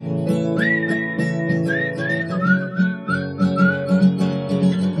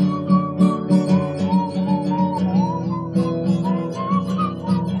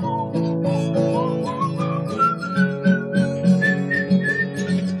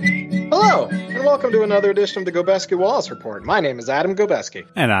Hello, and welcome to another edition of the Gobeski-Wallace Report. My name is Adam Gobeski.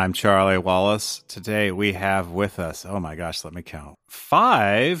 And I'm Charlie Wallace. Today we have with us, oh my gosh, let me count,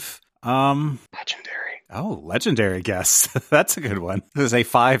 5, Legendary. Oh, legendary guests. That's a good one. There's a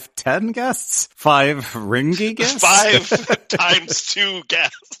 5-10 guests? 5 ringy guests? 5 times 2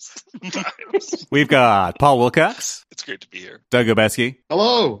 guests. We've got Paul Wilcox. It's great to be here. Doug Gobeski.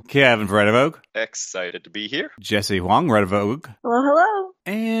 Hello. Kevin Redavogue. Excited to be here. Jesse Huang Redavogue. Hello, hello.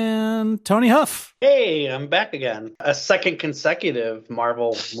 And Tony Huff. Hey, I'm back again. A second consecutive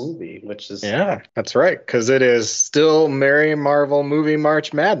Marvel movie, which is... Yeah, that's right, because it is still Merry Marvel Movie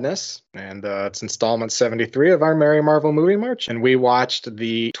March Madness, and it's installment 73 of our Merry Marvel Movie March, and we watched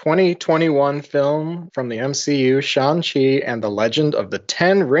the 2021 film from the MCU, Shang-Chi and the Legend of the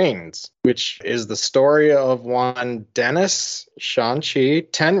Ten Rings, which is the story of one Dennis Shang-Chi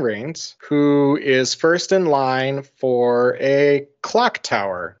Ten Rings, who is first in line for a clock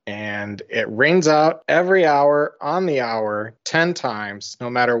tower, and it rings out every hour on the hour 10 times, no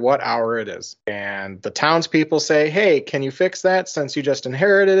matter what hour it is. And the townspeople say, hey, can you fix that since you just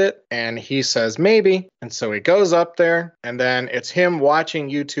inherited it? And he says, maybe. And so he goes up there, and then it's him watching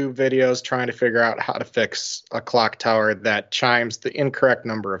YouTube videos trying to figure out how to fix a clock tower that chimes the incorrect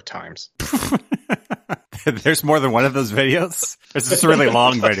number of times. There's more than one of those videos? It's just a really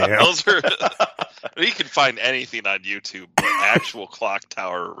long video. Those are... You can find anything on YouTube, but actual clock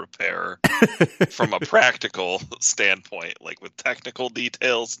tower repair from a practical standpoint, like with technical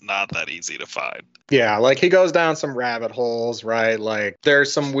details, not that easy to find. Yeah, like he goes down some rabbit holes, right? Like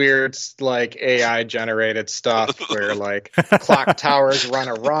there's some weird like AI generated stuff where like clock towers run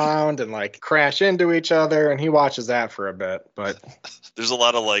around and like crash into each other, and he watches that for a bit. But there's a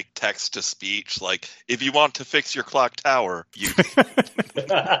lot of like text to speech, like if you want to fix your clock tower, you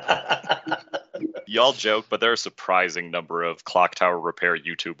Y'all joke, but there are a surprising number of clock tower repair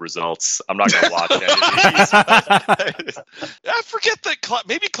YouTube results. I'm not going to watch any of these. I forget that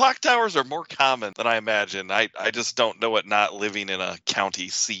maybe clock towers are more common than I imagine. I just don't know it not living in a county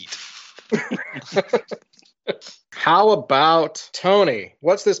seat. How about Tony?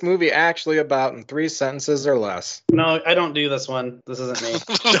 What's this movie actually about in 3 sentences or less? No, I don't do this one. This isn't me.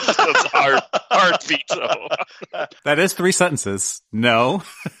 That's hard veto. That is 3 sentences. No,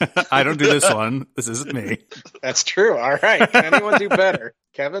 I don't do this one. This isn't me. That's true. All right. Can anyone do better?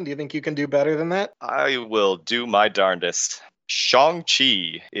 Kevin, do you think you can do better than that? I will do my darndest.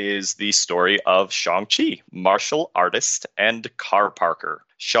 Shang-Chi is the story of Shang-Chi, martial artist and car parker.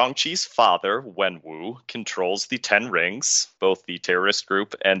 Shang-Chi's father, Wenwu, controls the Ten Rings, both the terrorist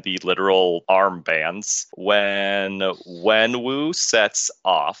group and the literal armbands. When Wenwu sets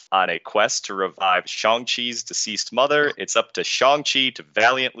off on a quest to revive Shang-Chi's deceased mother, it's up to Shang-Chi to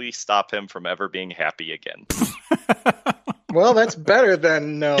valiantly stop him from ever being happy again. Well, that's better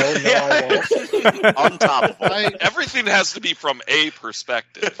than no, I won't. Untoppable. Everything has to be from a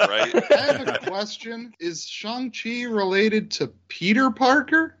perspective, right? I have a question. Is Shang-Chi related to Peter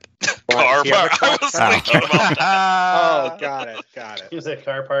Parker? Car Yeah, parker. I was thinking about that. Oh, got it. He was a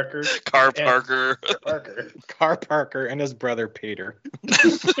car parker. Car parker. Parker. Car Parker and his brother Peter.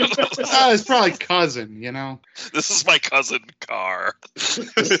 It's probably cousin, you know? This is my cousin Car.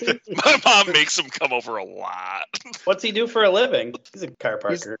 My mom makes him come over a lot. What's he do for a living? He's a car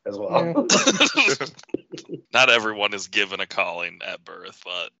parker as well. Not everyone is given a calling at birth,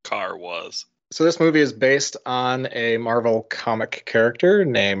 but Car was. So this movie is based on a Marvel comic character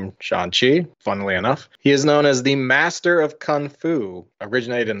named Shang-Chi, funnily enough. He is known as the Master of Kung Fu,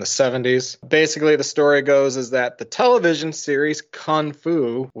 originated in the 70s. Basically, the story goes is that the television series Kung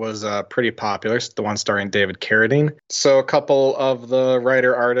Fu was pretty popular, the one starring David Carradine. So a couple of the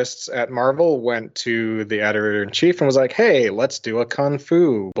writer-artists at Marvel went to the editor-in-chief and was like, hey, let's do a Kung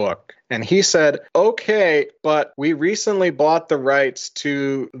Fu book. And he said, okay, but we recently bought the rights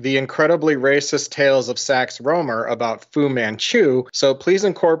to the incredibly racist tales of Sax Rohmer about Fu Manchu, so please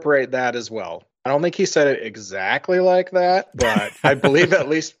incorporate that as well. I don't think he said it exactly like that, but I believe at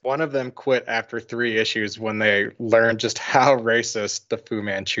least one of them quit after 3 issues when they learned just how racist the Fu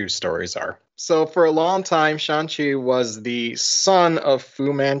Manchu stories are. So for a long time, Shang-Chi was the son of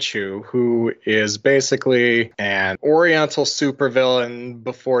Fu Manchu, who is basically an Oriental supervillain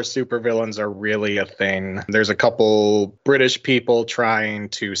before supervillains are really a thing. There's a couple British people trying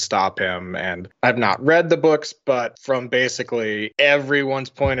to stop him, and I've not read the books, but from basically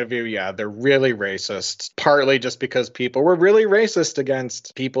everyone's point of view, yeah, they're really racist, partly just because people were really racist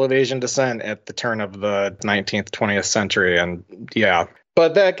against people of Asian descent at the turn of the 19th, 20th century, and yeah.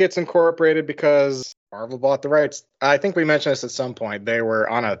 But that gets incorporated because Marvel bought the rights. I think we mentioned this at some point. They were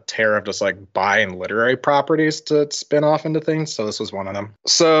on a tear of just like buying literary properties to spin off into things. So this was one of them.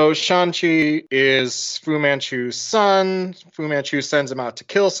 So Shang-Chi is Fu Manchu's son. Fu Manchu sends him out to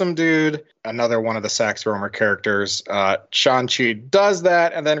kill some dude. Another one of the Sax Romer characters. Shang-Chi does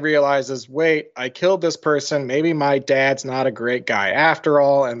that and then realizes, wait, I killed this person. Maybe my dad's not a great guy after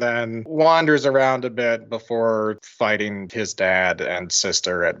all. And then wanders around a bit before fighting his dad and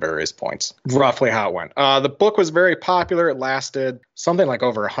sister at various points. Roughly how it went. The book was very popular. It lasted something like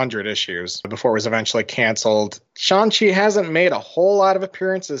over 100 issues before it was eventually canceled. Shang-Chi hasn't made a whole lot of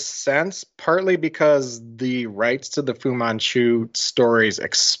appearances since, partly because the rights to the Fu Manchu stories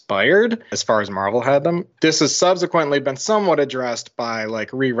expired as far as Marvel had them. This has subsequently been somewhat addressed by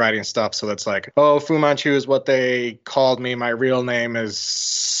like rewriting stuff. So that's like, oh, Fu Manchu is what they called me. My real name is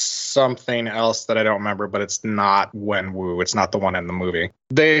something else that I don't remember, but it's not Wenwu. It's not the one in the movie.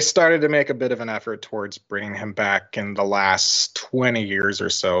 They started to make a bit of an effort towards bringing him back in the last 20 years or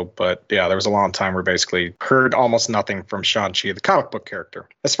so. But yeah, there was a long time where basically heard almost nothing from Shang-Chi, the comic book character.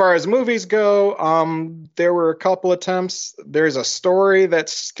 As far as movies go, there were a couple attempts. There's a story that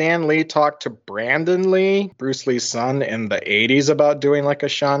Stan Lee talked to Brandon Lee, Bruce Lee's son, in the 80s about doing like a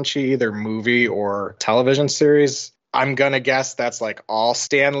Shang-Chi, either movie or television series. I'm going to guess that's like all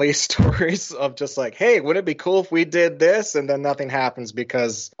Stan Lee stories of just like, hey, wouldn't it be cool if we did this? And then nothing happens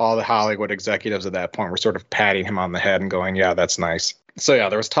because all the Hollywood executives at that point were sort of patting him on the head and going, yeah, that's nice. So yeah,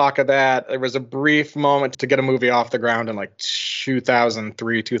 there was talk of that. There was a brief moment to get a movie off the ground in like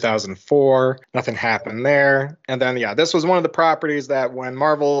 2003, 2004. Nothing happened there. And then, yeah, this was one of the properties that when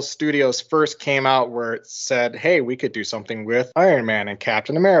Marvel Studios first came out where it said, hey, we could do something with Iron Man and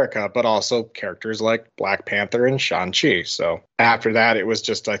Captain America, but also characters like Black Panther and Shang-Chi. So after that, it was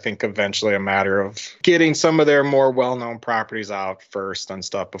just, I think, eventually a matter of getting some of their more well-known properties out first and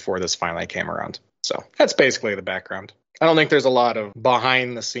stuff before this finally came around. So that's basically the background. I don't think there's a lot of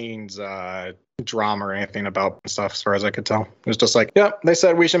behind the scenes drama or anything about stuff as far as I could tell. It was just like, yep, they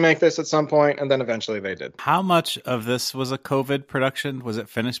said we should make this at some point, and then eventually they did. How much of this was a COVID production? Was it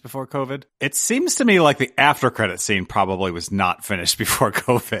finished before COVID? It seems to me like the after credit scene probably was not finished before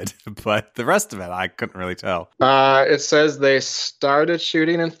COVID, but the rest of it, I couldn't really tell. It says they started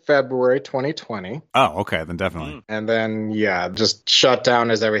shooting in February 2020. Oh, okay, then definitely. And then, yeah, just shut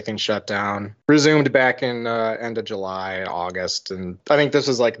down as everything shut down. Resumed back in end of July and August. And I think this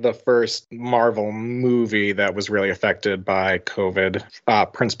was like the first Marvel movie that was really affected by COVID,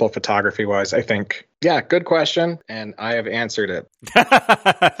 principal photography wise, I think. Yeah, good question. And I have answered it. It's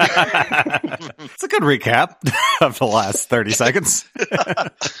a good recap of the last 30 seconds.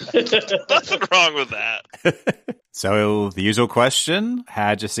 Nothing wrong with that. So the usual question,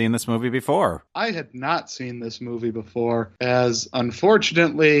 had you seen this movie before? I had not seen this movie before, as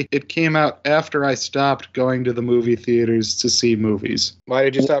unfortunately it came out after I stopped going to the movie theaters to see movies. Why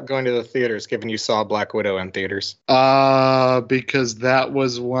did you stop going to the theaters, given you saw Black Widow in theaters? Because that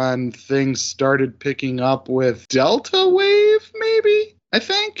was when things started picking up with Delta Wave, maybe? I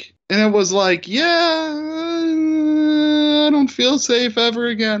think. And it was like, yeah, I don't feel safe ever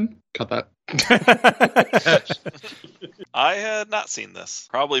again. Cut that. I had not seen this,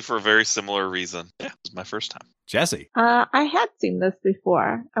 probably for a very similar reason. Yeah, it was my first time. Jesse. I had seen this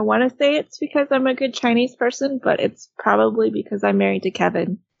before. I want to say it's because I'm a good Chinese person, but it's probably because I'm married to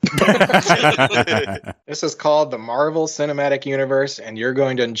Kevin. This is called the Marvel Cinematic Universe, and you're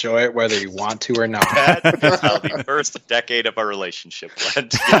going to enjoy it whether you want to or not. That is how the first decade of our relationship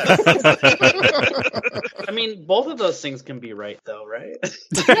went. I mean, both of those things can be right, though, right?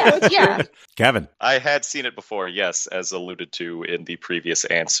 Yeah. Kevin. I had seen it before, yes, as alluded to in the previous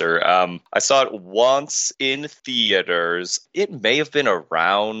answer. I saw it once in theaters. It may have been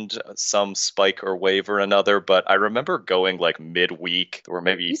around some spike or wave or another, but I remember going like midweek. There were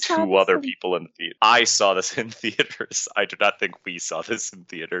maybe two other people in the theater. I saw this in theaters. I do not think we saw this in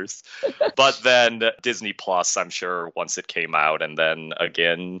theaters. But then Disney Plus, I'm sure, once it came out, and then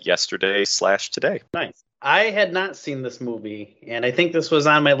again yesterday/today. Nice. I had not seen this movie, and I think this was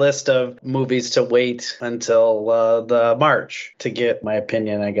on my list of movies to wait until the March to get my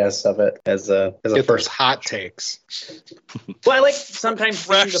opinion, I guess, of it as a Get first those hot takes. Well, I like sometimes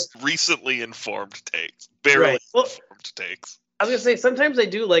Fresh, recently informed takes. Barely Right. Well, informed takes. I was gonna say sometimes I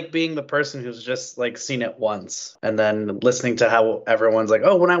do like being the person who's just like seen it once and then listening to how everyone's like,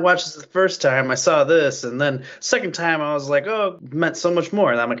 oh, when I watched this the first time, I saw this, and then second time I was like, oh, it meant so much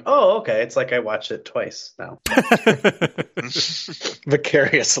more, and I'm like, oh, okay, it's like I watched it twice now.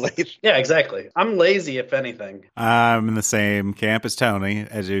 Vicariously. Yeah, exactly. I'm lazy, if anything. I'm in the same camp as Tony,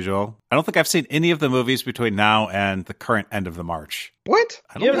 as usual. I don't think I've seen any of the movies between now and the current end of the March. What?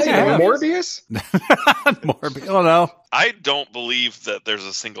 I You don't haven't think I seen have. Morbius? Morbius. Oh, no. I don't believe that there's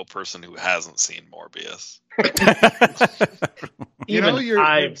a single person who hasn't seen Morbius. You know, Even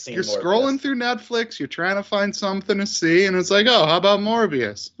I've seen you're Morbius. scrolling through Netflix, you're trying to find something to see, and it's like, oh, how about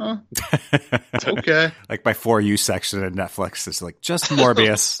Morbius? Huh? Okay. Like my For You section in Netflix is like, just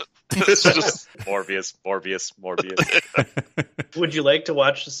Morbius. It's just Morbius. Would you like to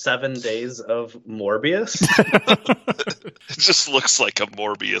watch 7 days of Morbius? it just looks like a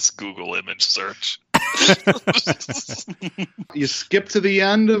Morbius Google image search. You skip to the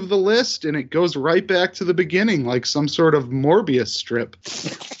end of the list, and it goes right back to the beginning, like some sort of Morbius strip.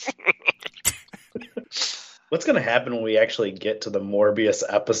 What's going to happen when we actually get to the Morbius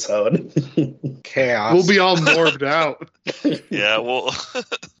episode? Chaos. We'll be all morbed out. Yeah, we'll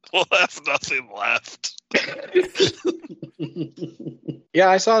have nothing left. Yeah,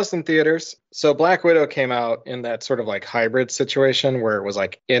 I saw this in theaters. So Black Widow came out in that sort of like hybrid situation where it was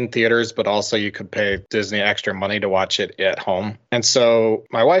like in theaters, but also you could pay Disney extra money to watch it at home. And so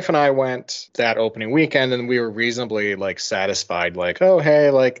my wife and I went that opening weekend and we were reasonably like satisfied, like, oh, hey,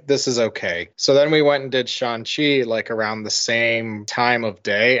 like this is okay. So then we went and did Shang-Chi like around the same time of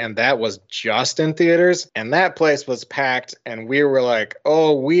day. And that was just in theaters. And that place was packed. And we were like,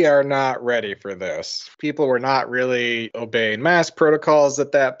 oh, we are not ready for this. People were not really obeying mask protocols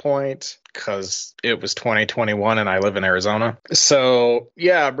at that point, because it was 2021 and I live in Arizona. So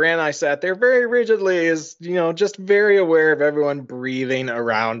yeah, Brand and I sat there very rigidly, as you know, just very aware of everyone breathing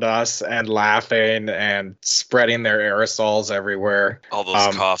around us and laughing and spreading their aerosols everywhere. All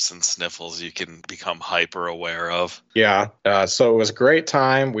those coughs and sniffles you can become hyper aware of. Yeah. So it was a great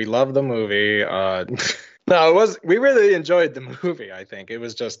time. We loved the movie. No, it was. We really enjoyed the movie, I think. It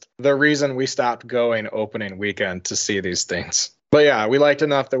was just the reason we stopped going opening weekend to see these things. But yeah, we liked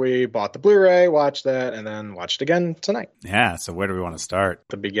enough that we bought the Blu-ray, watched that, and then watched again tonight. Yeah, so where do we want to start?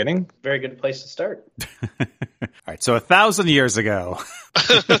 The beginning. Very good place to start. All right, so 1,000 years ago.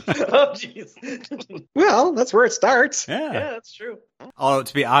 Oh, jeez. Well, that's where it starts. Yeah, that's true. Although,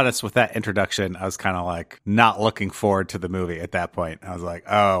 to be honest, with that introduction, I was kind of like not looking forward to the movie at that point. I was like,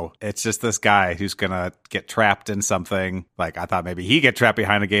 oh, it's just this guy who's going to get trapped in something. Like, I thought maybe he get trapped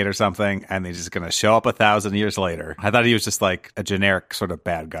behind a gate or something, and he's just going to show up 1,000 years later. I thought he was just like a generic sort of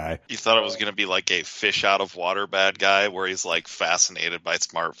bad guy. You thought it was going to be like a fish out of water bad guy where he's like fascinated by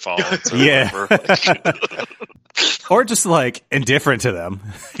smartphones or Yeah. whatever. Or just like indifferent to them.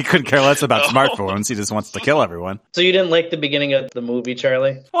 He couldn't care less about smartphones. He just wants to kill everyone. So you didn't like the beginning of the movie,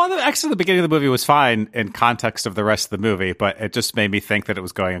 Charlie? Well, actually, the beginning of the movie was fine in context of the rest of the movie, but it just made me think that it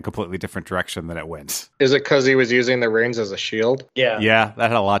was going a completely different direction than it went. Is it because he was using the rings as a shield? Yeah. Yeah, that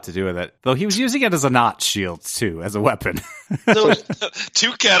had a lot to do with it. Though he was using it as a not shield, too, as a weapon. So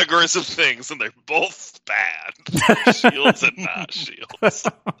Two categories of things, and they're both bad. Shields and not shields.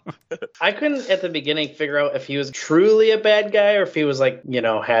 I couldn't at the beginning figure out if he was truly a bad guy or if he was like, you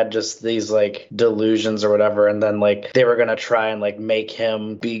know, had just these like delusions or whatever, and then like they were gonna try and like make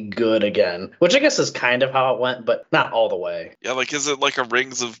him be good again, which I guess is kind of how it went, but not all the way. Yeah, like, is it like a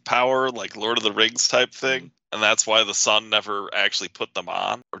Rings of Power, like Lord of the Rings type thing? And that's why the son never actually put them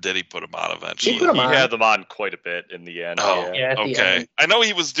on? Or did he put them on eventually? He put 'em He on. had them on quite a bit in the end. Oh, Yeah, at the okay. end. I know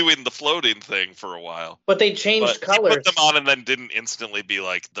he was doing the floating thing for a while. But they changed But he colors. put them on and then didn't instantly be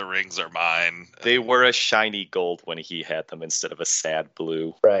like, the rings are mine. They were a shiny gold when he had them instead of a sad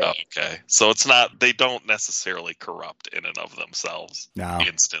blue. Right. Oh, okay. So it's not, they don't necessarily corrupt in and of themselves No.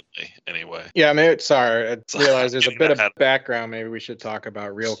 instantly, anyway. Yeah, maybe. Sorry, I realized there's a Getting bit of ahead. background maybe we should talk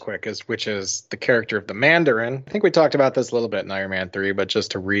about real quick, which is the character of the Mandarin. I think we talked about this a little bit in Iron Man 3, but just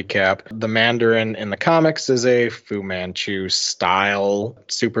to recap, the Mandarin in the comics is a Fu Manchu style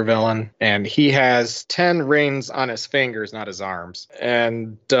supervillain, and he has 10 rings on his fingers, not his arms.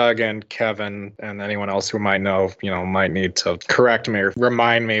 And Doug and Kevin and anyone else who might know, might need to correct me or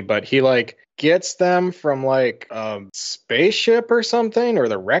remind me, but he like gets them from like a spaceship or something, or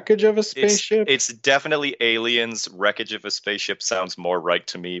the wreckage of a spaceship. It's definitely aliens. Wreckage of a spaceship sounds more right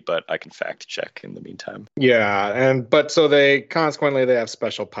to me, but I can fact check in the meantime. Yeah, but so they have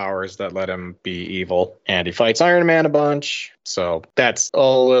special powers that let him be evil, and he fights Iron Man a bunch. So that's a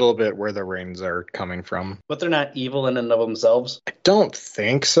little bit where the rings are coming from. But they're not evil in and of themselves. I don't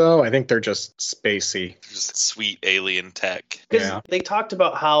think so. I think they're just spacey. Just sweet alien tech. Because Yeah. they talked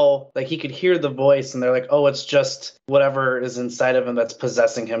about how like he could hear the voice, and they're like, "Oh, it's just whatever is inside of him that's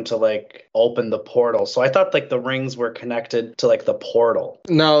possessing him to like open the portal." So I thought like the rings were connected to like the portal.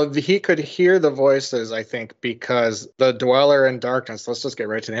 No, he could hear the voices, I think, because the Dweller in Darkness, let's just get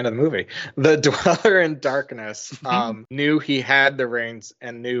right to the end of the movie. The Dweller in Darkness knew he had the rings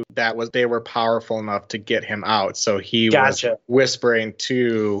and knew that they were powerful enough to get him out. So he was whispering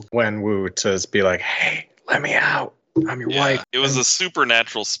to Wenwu to be like, hey, let me out. I'm your wife. It was a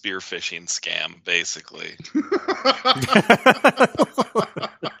supernatural spearfishing scam, basically.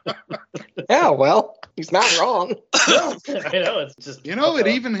 Yeah, well, he's not wrong. I know, it's just it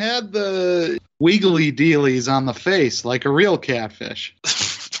even had the wiggly dealies on the face like a real catfish.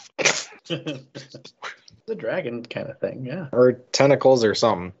 the dragon kind of thing, yeah. Or tentacles or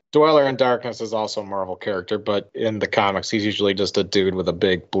something. Dweller in Darkness is also a Marvel character, but in the comics, he's usually just a dude with a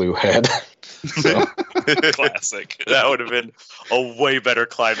big blue head. So. Classic. That would have been a way better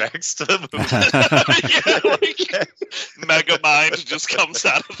climax to the movie. Mega Mind just comes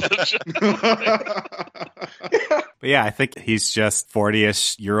out of the But yeah, I think he's just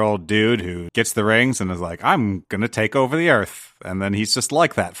 40-ish-year-old dude who gets the rings and is like, I'm going to take over the Earth. And then he's just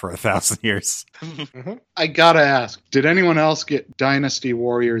like that for 1,000 years. I gotta ask, did anyone else get Dynasty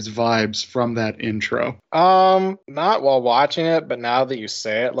Warriors vibes from that intro? Not while watching it, but now that you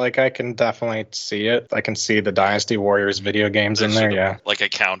say it, like I can definitely see it. I can see the Dynasty Warriors video games in there, yeah. Like a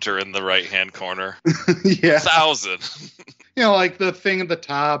counter in the right-hand corner. Yeah. 1,000. Like the thing at the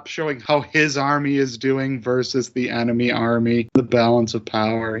top showing how his army is doing versus the enemy army, the balance of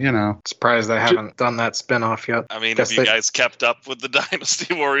power, Surprised they haven't done that spin-off yet. I mean, have you guys kept up with the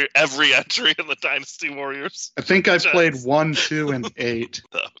Dynasty Warrior? Every entry in the Dynasty Warriors? I think I played 1, 2, and 8.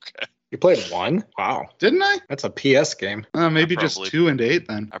 Okay. You played 1? Wow. Didn't I? That's a PS game. Maybe just 2 and 8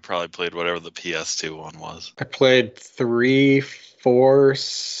 then. I probably played whatever the PS2 one was. I played 3, 4,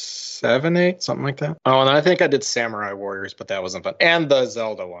 7, 8, something like that. Oh, and I think I did Samurai Warriors, but that wasn't fun. And the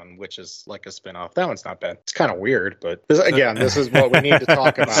Zelda one, which is like a spin-off. That one's not bad. It's kind of weird, but this is what we need to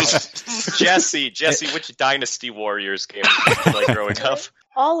talk about. Jesse, which Dynasty Warriors game did you play growing up?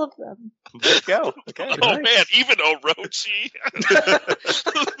 All of them. There you go. Okay. Oh man, even Orochi.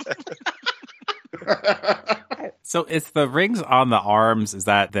 So is the rings on the arms, is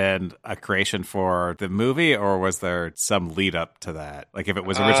that then a creation for the movie, or was there some lead up to that? Like if it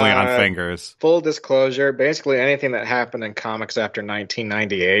was originally on fingers? Full disclosure, basically anything that happened in comics after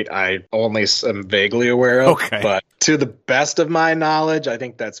 1998, I only am vaguely aware of. Okay. But to the best of my knowledge, I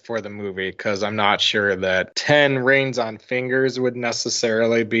think that's for the movie, because I'm not sure that 10 rings on fingers would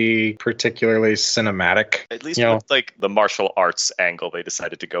necessarily be particularly cinematic. At least with like the martial arts angle they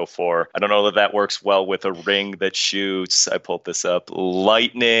decided to go for. I don't know that works well with a ring that shoots, I pulled this up,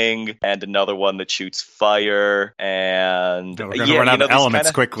 lightning, and another one that shoots fire, and we're going to run out of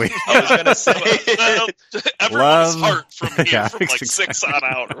elements quickly. I was going to say everyone's heart from here from like 6 on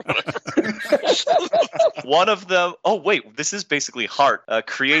out or whatever. One of them, this is basically heart,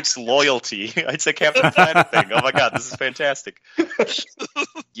 creates loyalty. It's a Captain Planet thing. Oh my god, this is fantastic.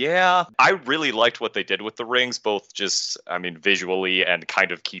 Yeah, I really liked what they did with the rings, both just, visually and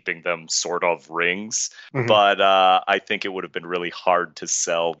kind of keeping them sort of rings. Mm-hmm. But I think it would have been really hard to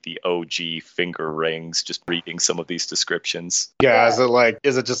sell the OG finger rings, just reading some of these descriptions. Yeah,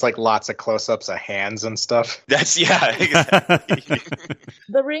 is it just like lots of close-ups of hands and stuff? Exactly.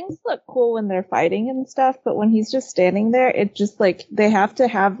 The rings look cool when they're fighting and stuff, but when he's just standing there, it just like they have to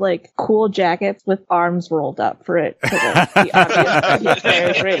have like cool jackets with arms rolled up for it to like, be obvious that he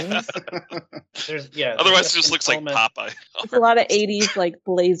wears rings. Otherwise, it just looks like Popeye. It's a lot of 80s like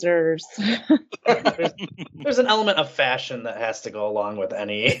blazers. There's an element of fashion that has to go along with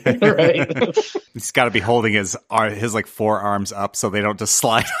any, right? He's got to be holding his like forearms up so they don't just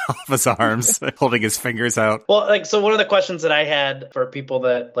slide off his arms, holding his fingers out. Well, so one of the questions that I had for people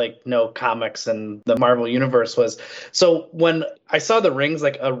that like know comics and the Marvel universe was, so when I saw the rings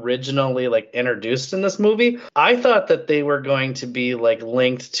like originally like introduced in this movie, I thought that they were going to be like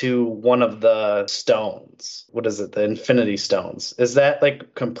linked to one of the stones. What is it? The Infinity Stones. Is that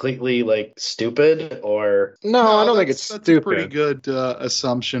like completely like stupid or? No, I don't think it's stupid. That's a pretty good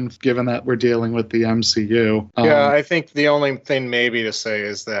assumption given that we're dealing with the MCU. Yeah, I think the only thing maybe to say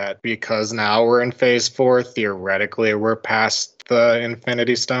is that because now we're in phase 4, theoretically we're past the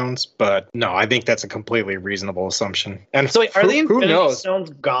Infinity Stones, but no, I think that's a completely reasonable assumption. And So wait, are the who Infinity knows? Stones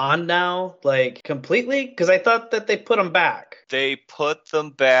gone now, like completely? Because I thought that they put them back. They put them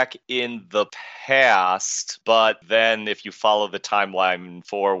back in the past, but then if you follow the timeline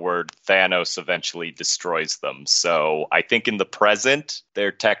forward, Thanos eventually destroys them. So I think in the present,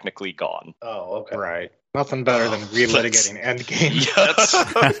 they're technically gone. Oh, okay. Right. Nothing better than relitigating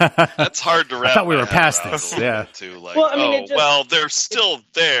Endgame. That's hard to wrap. I thought we my were head past around this, a little yeah. bit, too. Like, Well, I mean, it just- well, they're still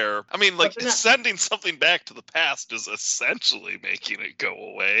there. I mean, like But they're not- sending something back to the past is essentially making it go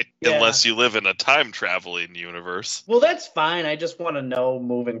away, Yeah. unless you live in a time traveling universe. Well, that's fine. I just want to know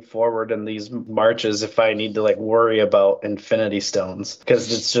moving forward in these marches if I need to like worry about Infinity Stones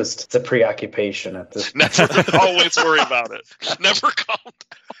because it's a preoccupation at this. Never always worry about it. Never calm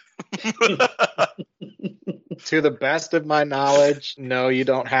down. To the best of my knowledge, no, you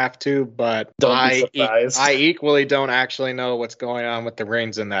don't have to, but Don't be surprised. I equally don't actually know what's going on with the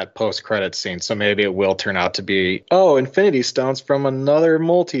rings in that post-credit scene, so maybe it will turn out to be, Infinity Stones from another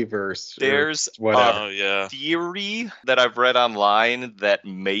multiverse. or There's whatever. Oh yeah. theory that I've read online that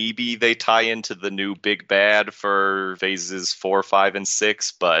maybe they tie into the new big bad for phases 4, 5, and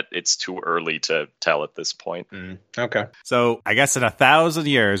 6, but it's too early to tell at this point. Okay. So I guess in 1,000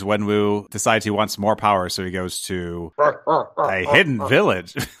 years, Wenwu decides he wants more power, so he goes to a hidden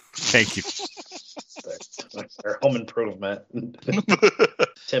village. Thank you. Or Home Improvement.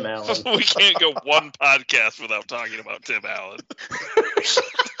 Tim Allen. We can't go one podcast without talking about Tim Allen.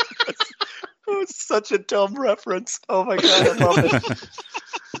 Oh, it's such a dumb reference. Oh my god, I love it.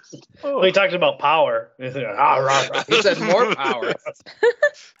 Well, he talked about power. He said more power.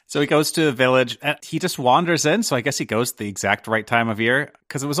 So he goes to the village and he just wanders in. So I guess he goes the exact right time of year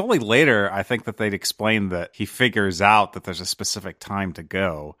because it was only later, I think, that they'd explain that he figures out that there's a specific time to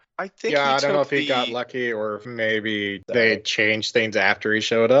go. I think Yeah, he I don't know if took he got the- lucky or if maybe they changed things after he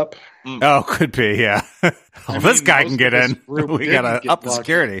showed up. Oh, could be, yeah. This mean, guy most can get of this in. group We didn't gotta get up the lucky.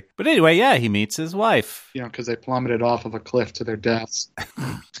 security. But anyway, yeah, he meets his wife. Because they plummeted off of a cliff to their deaths.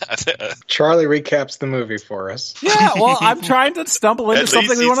 Charlie recaps the movie for us. Yeah, well, I'm trying to stumble into At something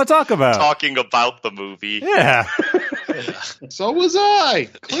least we he's want to talk about. talking about the movie. Yeah. So was I.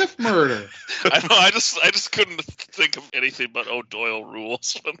 Cliff murder. I know. I just couldn't think of anything but Doyle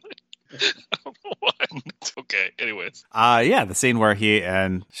rules. I don't know why. It's okay. Anyways. Yeah, the scene where he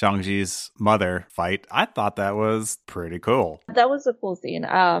and Shang-Chi's mother fight, I thought that was pretty cool. That was a cool scene.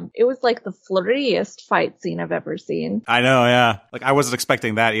 It was like the flirtiest fight scene I've ever seen. I know, yeah. Like, I wasn't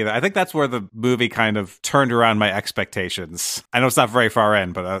expecting that either. I think that's where the movie kind of turned around my expectations. I know it's not very far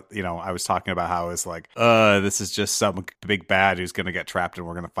in, but, I was talking about how it's like, this is just some big bad who's going to get trapped and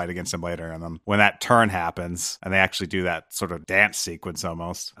we're going to fight against him later. And then when that turn happens and they actually do that sort of dance sequence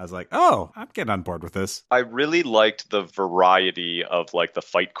almost, I was like, oh, I'm getting on board with this. I really liked the variety of like the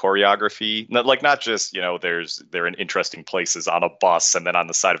fight choreography. Not just, they're in interesting places on a bus and then on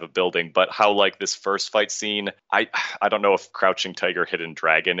the side of a building, but how like this first fight scene, I don't know if Crouching Tiger, Hidden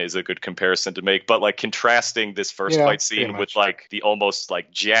Dragon is a good comparison to make, but like contrasting this first Yeah, fight pretty scene much. with like the almost like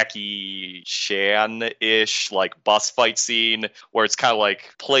Jackie Chan-ish like bus fight scene where it's kind of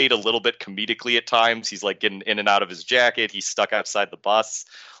like played a little bit comedically at times. He's like getting in and out of his jacket. He's stuck outside the bus.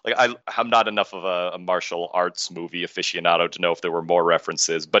 Like I'm not enough of a martial arts movie aficionado to know if there were more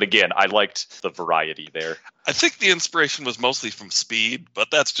references. But again, I liked the variety there. I think the inspiration was mostly from Speed, but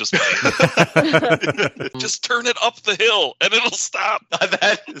that's just me. Just turn it up the hill and it'll stop.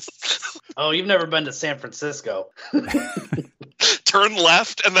 That is... Oh, you've never been to San Francisco. Turn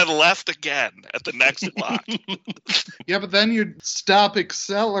left and then left again at the next block. Yeah, but then you'd stop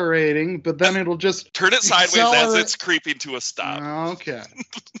accelerating, but then it'll just Turn it sideways as accelerate. it's creeping to a stop. Okay.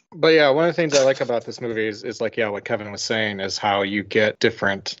 But yeah, one of the things I like about this movie is like, yeah, what Kevin was saying is how you get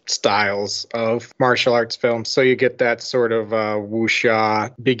different styles of martial arts films. So you get that sort of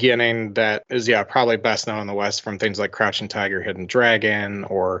wuxia beginning that is, yeah, probably best known in the West from things like Crouching Tiger, Hidden Dragon,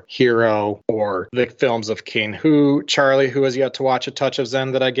 or Hero, or the films of King Hu. Charlie, who has yet to watch A Touch of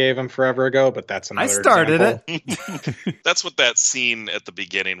Zen that I gave him forever ago, but that's another I started example. That's what that scene at the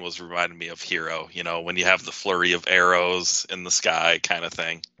beginning was reminding me of Hero, when you have the flurry of arrows in the sky kind of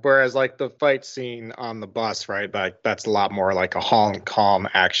thing. Whereas like the fight scene on the bus, right, like that's a lot more like a Hong Kong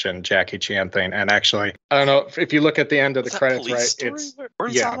action Jackie Chan thing. And actually, I don't know if you look at the end of the Is that credits, Police right, Story? it's Where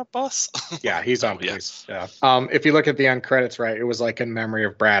it's yeah. on a bus. yeah, he's on Oh, yeah. police. Yeah. If you look at the end credits, right, it was like in memory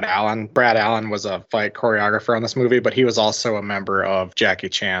of Brad Allen. Brad Allen was a fight choreographer on this movie, but he was also a member of Jackie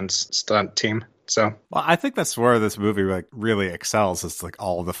Chan's stunt team. So Well, I think that's where this movie like really excels. It's like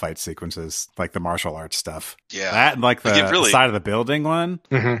all the fight sequences, like the martial arts stuff. Yeah. That and like the Like, it really- side of the building one.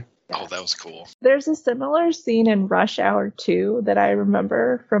 mhm. Oh, that was cool. There's a similar scene in Rush Hour 2 that I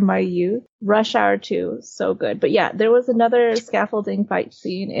remember from my youth. Rush Hour 2, so good. But yeah, there was another scaffolding fight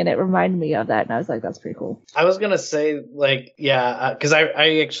scene, and it reminded me of that, and I was like, that's pretty cool. I was gonna say, like, yeah, because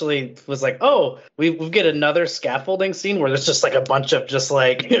I actually was like, oh, we get another scaffolding scene where there's just like a bunch of just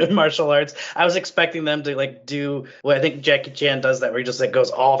like martial arts. I was expecting them to like do what I think Jackie Chan does, that where he just like goes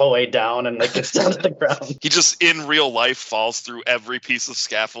all the way down and like gets down to the ground. He just in real life falls through every piece of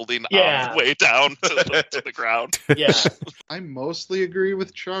scaffolding Yeah. on the way down to the ground. Yeah. I mostly agree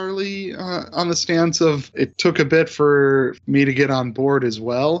with Charlie on the stance of it took a bit for me to get on board as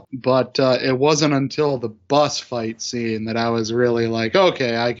well, but it wasn't until the bus fight scene that I was really like,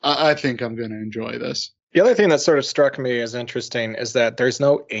 okay, I think I'm going to enjoy this. The other thing that sort of struck me as interesting is that there's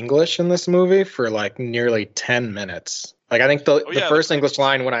no English in this movie for like nearly 10 minutes. Like, I think the first English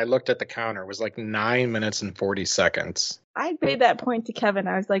line when I looked at the counter was like 9 minutes and 40 seconds. I made that point to Kevin.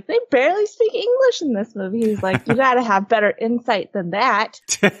 I was like, they barely speak English in this movie. He's like, you gotta have better insight than that.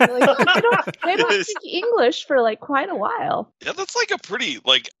 Like, they don't speak English for like quite a while. Yeah, that's like a pretty,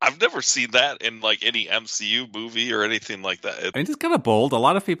 like, I've never seen that in like any MCU movie or anything like that. I mean, it's kind of bold. A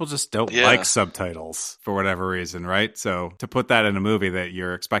lot of people just don't like subtitles for whatever reason, right? So to put that in a movie that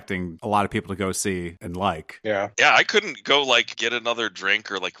you're expecting a lot of people to go see and like. Yeah, I couldn't go like get another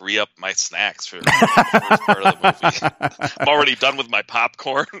drink or like re-up my snacks for the first part of the movie. I'm already done with my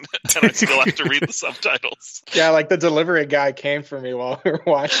popcorn, and I still have to read the subtitles. Yeah, like the delivery guy came for me while we were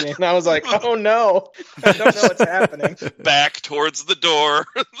watching, and I was like, "Oh no, I don't know what's happening." Back towards the door.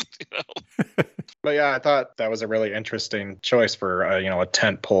 You know? But yeah, I thought that was a really interesting choice for a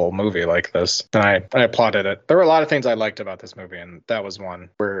tentpole movie like this, and I applauded it. There were a lot of things I liked about this movie, and that was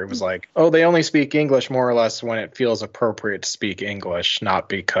one where it was like, oh, they only speak English more or less when it feels appropriate to speak English, not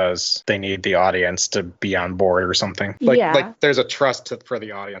because they need the audience to be on board or something. Like there's a trust for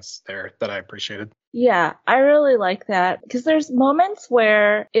the audience there that I appreciated. Yeah, I really like that because there's moments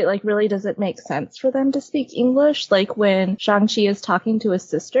where it like really doesn't make sense for them to speak English. Like when Shang-Chi is talking to his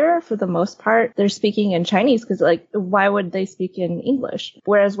sister, for the most part, they're speaking in Chinese because like why would they speak in English?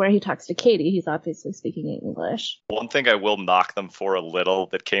 Whereas where he talks to Katie, he's obviously speaking in English. One thing I will knock them for a little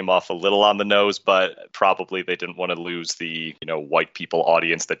that came off a little on the nose, but probably they didn't want to lose the, white people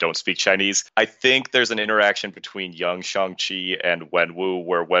audience that don't speak Chinese. I think there's an interaction between young Shang-Chi and Wenwu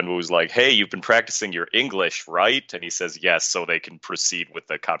where Wenwu's like, hey, you've been practicing your English, right? And he says yes, so they can proceed with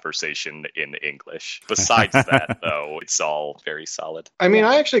the conversation in English. Besides that, though, it's all very solid. I mean,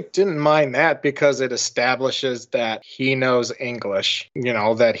 I actually didn't mind that because it establishes that he knows English,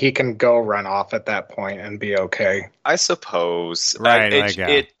 that he can go run off at that point and be okay. I suppose. Right,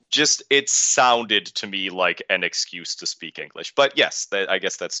 It sounded to me like an excuse to speak English. But yes, I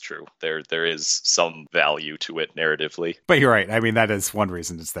guess that's true. There is some value to it narratively. But you're right. I mean, that is one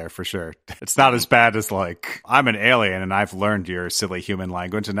reason it's there for sure. It's not as bad as like, I'm an alien and I've learned your silly human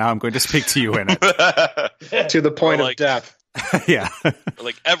language and now I'm going to speak to you in it. To the point of death. Yeah.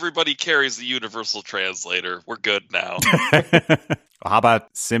 Like everybody carries the universal translator. We're good now. How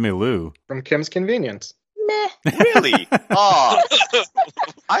about Simu From Kim's Convenience? Meh. Really? Oh,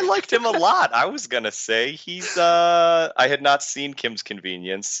 I liked him a lot. I was going to say I had not seen Kim's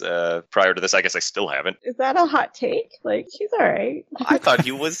Convenience prior to this. I guess I still haven't. Is that a hot take? Like, he's all right. I thought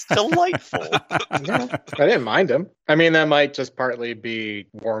he was delightful. Yeah, I didn't mind him. I mean, that might just partly be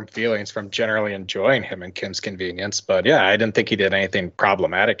warm feelings from generally enjoying him in Kim's Convenience. But yeah, I didn't think he did anything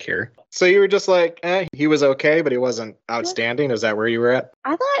problematic here. So you were just like, he was okay, but he wasn't outstanding? Is that where you were at?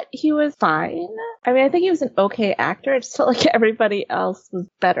 I thought he was fine. I mean, I think he was an okay actor. It just felt like everybody else was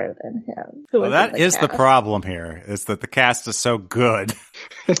better than him. Well, that is the problem here, is that the cast is so good.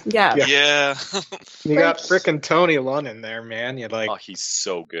 Yeah. Yeah. You got frickin' Tony Lund in there, man. You're like, oh, he's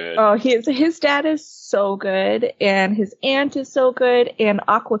so good. Oh, his dad is so good, and his aunt is so good, and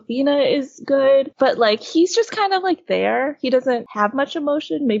Aquafina is good. But like, he's just kind of like there. He doesn't have much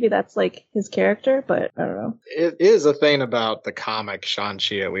emotion. Maybe that's like his character, but I don't know. It is a thing about the comic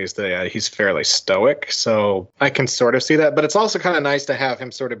Shang-Chi, at least, that he's fairly stoic. So I can sort of see that. But it's also kind of nice to have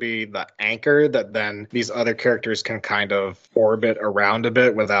him sort of be the anchor that then these other characters can kind of orbit around a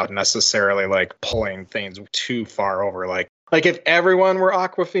bit without necessarily like pulling things too far over. Like if everyone were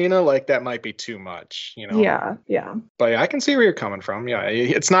Aquafina, like that might be too much, Yeah. But yeah, I can see where you're coming from. Yeah,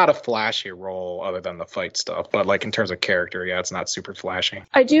 it's not a flashy role other than the fight stuff, but like in terms of character, yeah, it's not super flashy.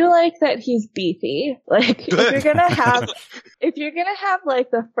 I do like that he's beefy. Like if you're gonna have like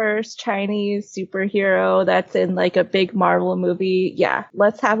the first Chinese superhero that's in like a big Marvel movie, yeah,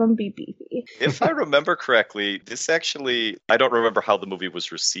 let's have him be beefy. movie. If I remember correctly, this actually, I don't remember how the movie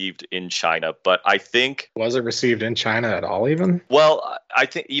was received in China, but I think, Was it received in China at all, even? well, I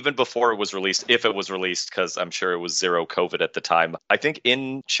think even before it was released, if it was released, because I'm sure it was zero COVID at the time, I think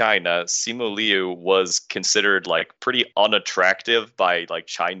in China, Simu Liu was considered like pretty unattractive by like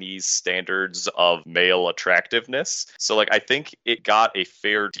Chinese standards of male attractiveness. So like I think it got a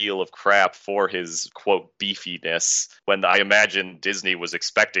fair deal of crap for his quote beefiness when I imagine Disney was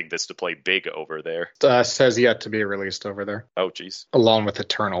expecting this to play big over there. Says yet to be released over there, Oh geez. along with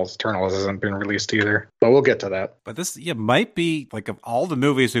Eternals. Eternals hasn't been released either, but we'll get to that. But this might be, like, of all the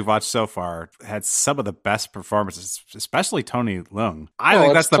movies we've watched so far, had some of the best performances, especially Tony Leung. I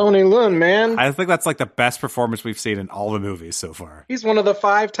think that's Tony Leung, man. I think that's like the best performance we've seen in all the movies so far. He's one of the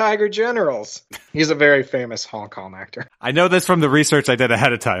 5 Tiger Generals. He's a very famous Hong Kong actor. I know this from the research I did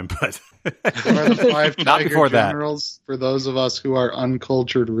ahead of time, but What are the 5 Not Tiger before that. Generals for those of us who are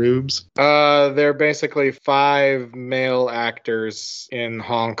uncultured rubes? They're basically 5 male actors in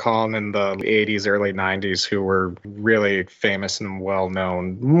Hong Kong in the 80s, early 90s who were really famous and well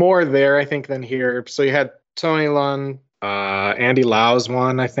known. More there, I think, than here. So you had Tony Leung, Andy Lau's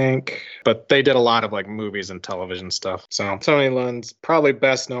one, I think, but they did a lot of like movies and television stuff. So Tony Leung's probably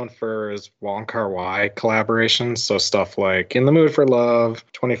best known for his Wong Kar-wai collaborations. So stuff like In the Mood for Love,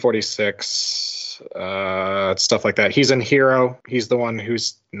 2046, stuff like that. He's in Hero. He's the one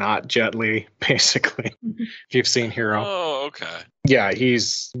who's not Jet Li, basically. If you've seen Hero. Oh, okay. Yeah,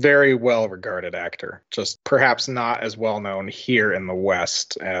 he's very well regarded actor. Just perhaps not as well known here in the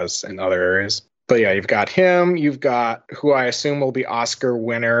West as in other areas. But yeah, you've got him. You've got who I assume will be Oscar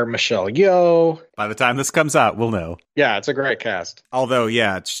winner Michelle Yeoh. by the time this comes out, we'll know. Yeah, it's a great cast. Although,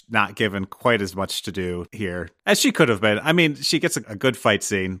 yeah, it's not given quite as much to do here as she could have been. I mean, she gets a good fight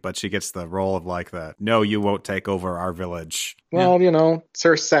scene, but she gets the role of like the, no, you won't take over our village. Well, you know, it's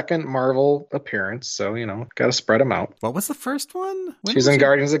her second Marvel appearance, so, you know, got to spread them out. What was the first one? When She's was in it?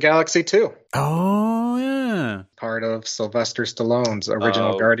 Guardians of the Galaxy 2. Oh, yeah. Part of Sylvester Stallone's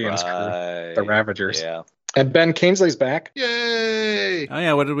original Guardians crew, the Ravagers. Yeah. And Ben Kingsley's back. Yay! Oh,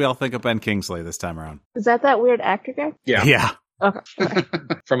 yeah. What did we all think of Ben Kingsley this time around? Is that weird actor guy? Yeah, Yeah. Okay.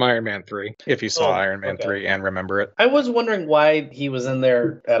 from Iron Man 3, if you saw Oh, Iron Man okay. 3 and remember it. I was wondering why he was in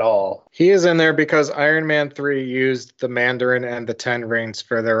there at all. He is in there because Iron Man 3 used the Mandarin and the Ten Rings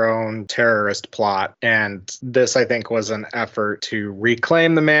for their own terrorist plot. And this, I think, was an effort to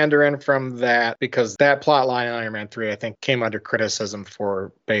reclaim the Mandarin from that, because that plot line in Iron Man 3, I think, came under criticism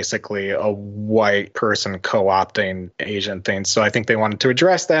for basically a white person co-opting Asian things. So I think they wanted to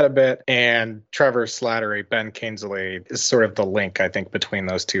address that a bit. And Trevor Slattery, Ben Kingsley, is sort of the link, I think, between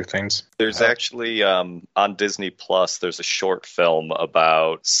those two things. There's actually on Disney Plus, there's a short film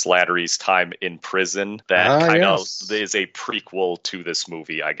about Slattery's time in prison that kind of is a prequel to this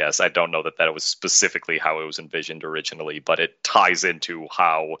movie, I guess. I don't know that was specifically how it was envisioned originally, but it ties into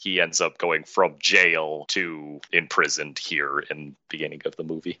how he ends up going from jail to imprisoned here in the beginning of the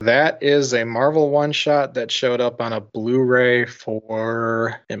movie. That is a Marvel one-shot that showed up on a Blu-ray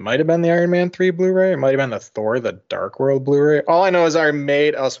for, it might have been the Iron Man 3 Blu-ray, it might have been the Thor The Dark World Blu-ray. All I know is I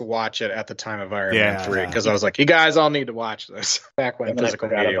made us watch it at the time of Iron Man 3, because I was like, you guys all need to watch this. Back when And then I physical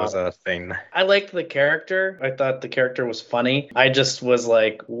forgot media about was a thing. I liked the character. I thought the character was funny. I just was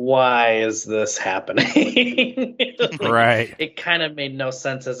like, why is this happening? Like, Right. It kind of made no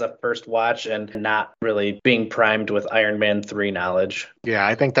sense as a first watch and not really being primed with Iron Man 3 knowledge. Yeah,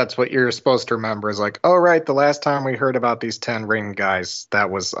 I think that's what you're supposed to remember is like, oh, right, the last time we heard about these 10 ring guys, that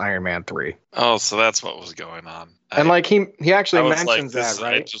was Iron Man 3. Oh, so that's what was going on. And like he actually I was mentions like, that,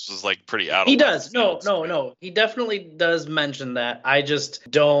 right? It just was like pretty out of He left does. No. field. He definitely does mention that. I just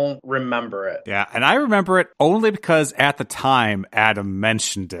don't remember it. Yeah, and I remember it only because at the time Adam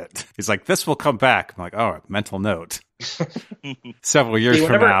mentioned it. He's like, "This will come back." I'm like, "Oh, mental note." Several years See,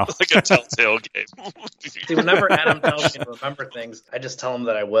 from whenever- now. It's like a telltale game. See, whenever Adam tells me to remember things, I just tell him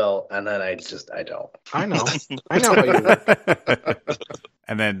that I will, and then I don't. I know. I know how you work.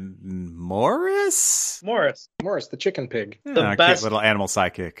 And then Morris, Morris, Morris, the chicken pig. The cute best- little animal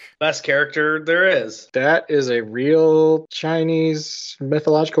sidekick. best character there is. That is a real Chinese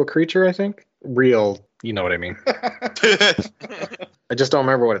mythological creature, I think. Real, you know what I mean. I just don't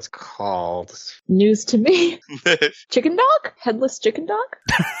remember what it's called. News to me. Chicken dog? Headless chicken dog?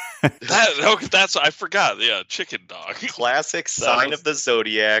 That's I forgot. Yeah, chicken dog. Classic sign of the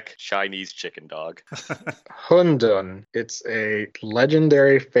zodiac, Chinese chicken dog. Hundun. It's a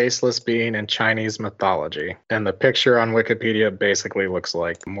legendary faceless being in Chinese mythology. And the picture on Wikipedia basically looks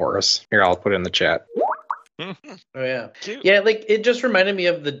like Morris. Here, I'll put it in the chat. Oh yeah. Cute. Yeah, like it just reminded me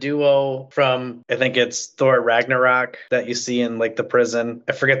of the duo from I think it's Thor Ragnarok that you see in like the prison.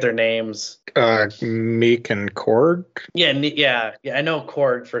 I forget their names. Meek and Korg. Yeah, yeah. I know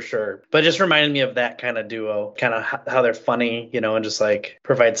Korg for sure, but it just reminded me of that kind of duo, kind of how they're funny, and just like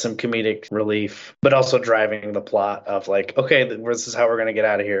provide some comedic relief, but also driving the plot of like, okay, this is how we're gonna get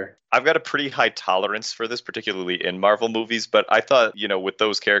out of here. I've got a pretty high tolerance for this, particularly in Marvel movies, but I thought, with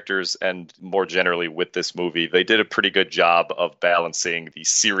those characters and more generally with this movie, they did a pretty good job of balancing the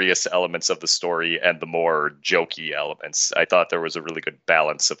serious elements of the story and the more jokey elements. I thought there was a really good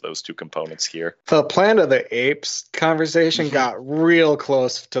balance of those two components here. The Planet of the Apes conversation got real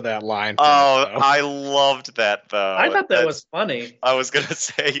close to that line. Oh, I loved that, though. I thought that was funny. I was going to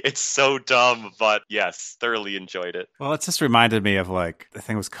say, it's so dumb, but yes, thoroughly enjoyed it. Well, it just reminded me of like, I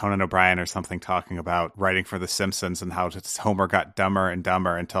think it was Conan O'Brien or something talking about writing for The Simpsons and how just Homer got dumber and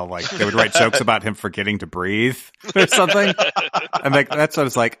dumber until like they would write jokes about him forgetting to breathe or something. And like that's what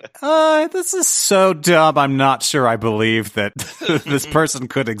it's like, this is so dumb. I'm not sure I believe that this person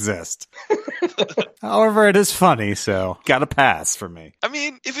could exist. However, it is funny, so got a pass for me. I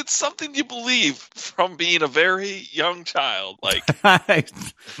mean, if it's something you believe from being a very young child, like I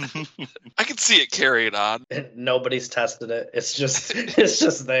can see it carrying on. Nobody's tested it. It's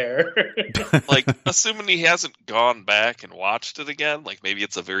just there. Like, assuming he hasn't gone back and watched it again, like maybe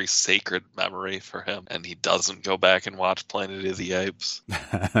it's a very sacred memory for him, and he doesn't go back and watch Planet of the Apes.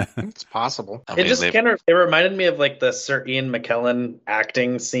 It's possible. It reminded me of like the Sir Ian McKellen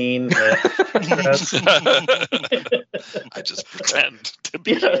acting scene. I just pretend to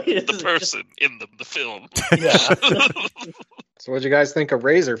be the person in the film. Yeah. So what'd you guys think of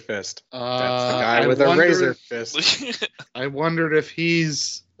Razor Fist? That's the guy with a razor fist. I wondered if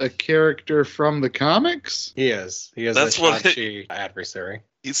he's a character from the comics. He is. He is That's a what Shang-Chi adversary.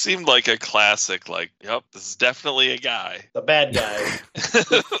 He seemed like a classic, like, yep, this is definitely a guy. The bad guy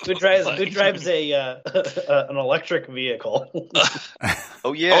who drives an electric vehicle.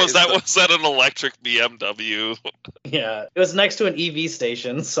 Oh yeah. Oh, was that an electric BMW? Yeah, it was next to an EV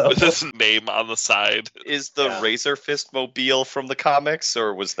station, so with his name on the side. Is the Razor Fist mobile from the comics,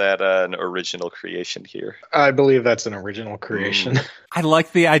 or was that an original creation here? I believe that's an original creation. I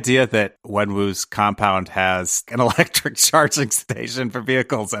like the idea that Wenwu's compound has an electric charging station for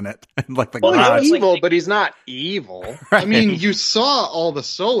vehicles in it. And like the garage. He's evil, but he's not evil. Right. I mean, you saw all the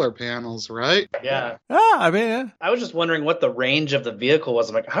solar panels, right? yeah. I mean, I was just wondering what the range of the vehicle was.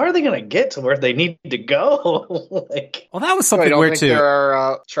 I'm like, how are they going to get to where they need to go? Like, well, that was So I something don't weird think too. there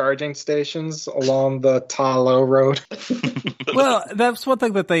are charging stations along the Talo Road. Well, that's one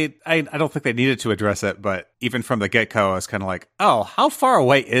thing that I don't think they needed to address it, but even from the get-go, I was kind of like, oh, how far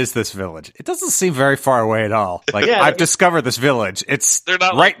away is this village? It doesn't seem very far away at all. Like, Yeah, I've discovered this village. They're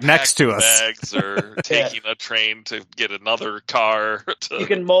Not right like next to us. bags or taking a train to get another car. you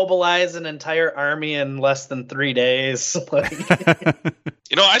can mobilize an entire army in less than 3 days. Like,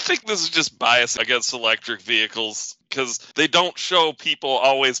 I think this is just bias against electric vehicles because they don't show people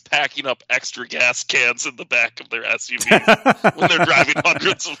always packing up extra gas cans in the back of their SUVs when they're driving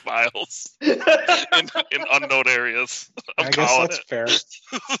hundreds of miles in unknown areas of I guess college. that's fair.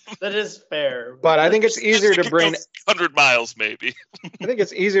 that is fair. But I think it's easier to bring 100 miles, maybe. I think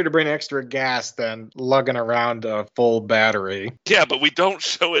it's easier to bring extra gas than lugging around a full battery. Yeah, but we don't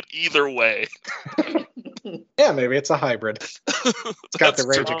show it either way. Yeah, maybe it's a hybrid. It's got the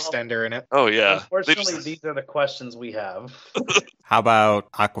range true. extender in it. Oh, yeah. Unfortunately, these are the questions we have. How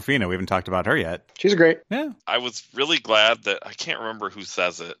about Aquafina? We haven't talked about her yet. She's great. Yeah. I was really glad that, I can't remember who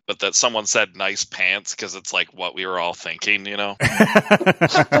says it, but that someone said nice pants because it's like what we were all thinking, Like,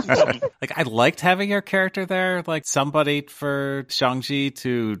 I liked having your character there, like somebody for Shang-Chi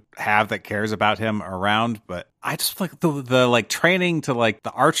to have that cares about him around, but I just like the like training to like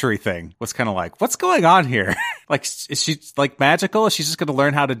the archery thing was kind of like, what's going on here? Like, is she like magical? Is she just going to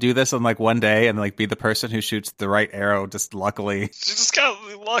learn how to do this in like one day and like be the person who shoots the right arrow just luckily? She just got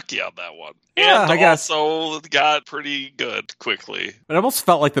lucky on that one. Yeah, and I guess. also got pretty good quickly. It almost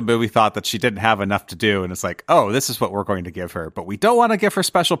felt like the movie thought that she didn't have enough to do, and it's like, oh, this is what we're going to give her. But we don't want to give her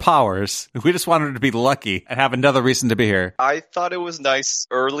special powers. We just want her to be lucky and have another reason to be here. I thought it was nice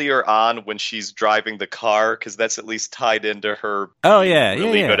earlier on when she's driving the car, because that's at least tied into her Oh, yeah.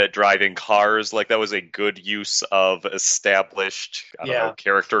 really yeah. good at driving cars. Like, that was a good use tropes of established, I don't know,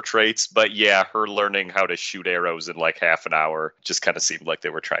 character traits. But yeah, her learning how to shoot arrows in like half an hour just kind of seemed like they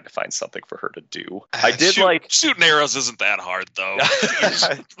were trying to find something for her to do. I did shooting arrows isn't that hard though.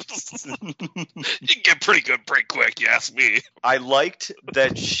 You can get pretty good pretty quick, you ask me. I liked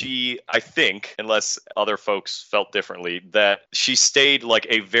that I think, unless other folks felt differently, that she stayed like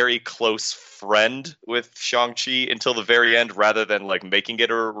a very close friend with Shang-Chi until the very end, rather than like making it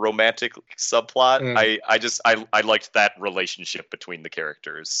a romantic subplot. I liked that relationship between the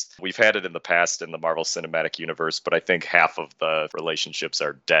characters. We've had it in the past in the Marvel Cinematic Universe, but I think half of the relationships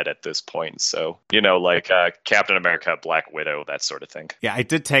are dead at this point. So, like Captain America, Black Widow, that sort of thing. Yeah, I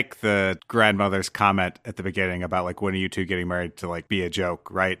did take the grandmother's comment at the beginning about like, when are you two getting married, to like be a joke,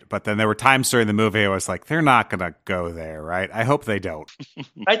 right? But then there were times during the movie I was like, they're not gonna go there, right? I hope they don't.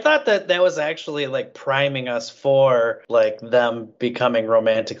 I thought that was actually like priming us for like them becoming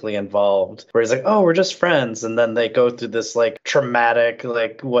romantically involved, where he's like, oh, we're just friends, and then they go through this like traumatic,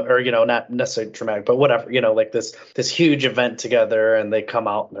 like what, or not necessarily traumatic, but whatever, like this huge event together, and they come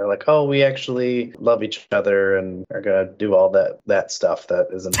out and they're like, oh, we actually love each other and are gonna do all that stuff that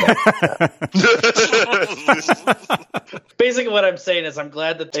is involved. Basically what I'm saying is I'm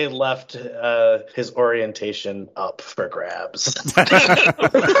glad that they left his orientation up for grabs.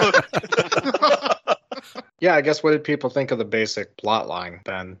 Yeah, I guess what did people think of the basic plot line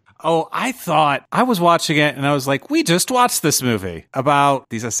then? Oh, I was watching it and I was like, we just watched this movie about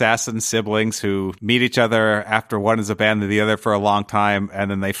these assassin siblings who meet each other after one has abandoned the other for a long time, and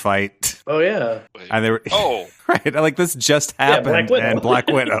then they fight. Oh, yeah. And they were... Right, like this just happened in Black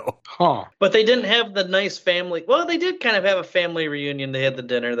Widow. Huh. But they didn't have the nice family. Well, they did kind of have a family reunion. They had the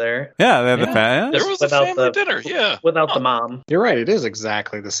dinner there. Yeah, they had the there was a family dinner, without the mom. You're right, it is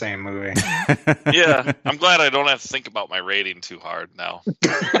exactly the same movie. Yeah, I'm glad I don't have to think about my rating too hard now.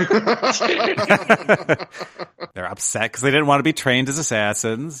 They're upset because they didn't want to be trained as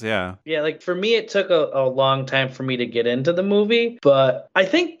assassins. Yeah. Yeah, like for me, it took a long time for me to get into the movie, but I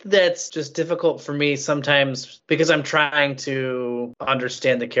think that's just difficult for me sometimes because I'm trying to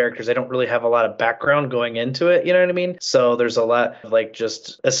understand the characters. I don't really have a lot of background going into it, you know what I mean? So there's a lot of like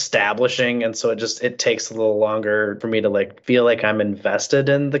just establishing, and so it takes a little longer for me to like feel like I'm invested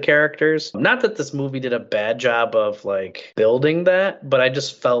in the characters. Not that this movie did a bad job of like building that, but I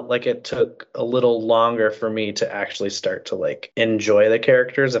just felt like it took a little longer for me to actually start to like enjoy the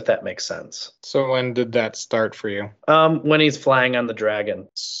characters, if that makes sense. So when did that start for you? When he's flying on the dragon.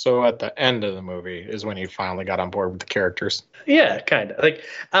 So at the end of the movie is when you finally got on board with the characters. Yeah, kind of. Like,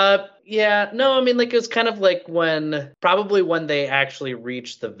 yeah, no, I mean, like, it was kind of like probably when they actually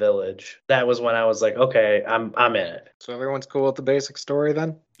reached the village. That was when I was like, okay, I'm in it. So everyone's cool with the basic story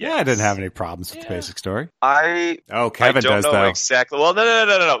then? Yeah, I didn't have any problems with the basic story. Kevin does, know though. Exactly. Well,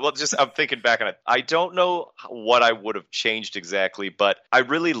 no. Well, I'm thinking back on it. I don't know what I would have changed exactly, but I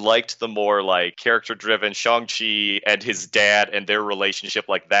really liked the more like character-driven Shang-Chi and his dad and their relationship,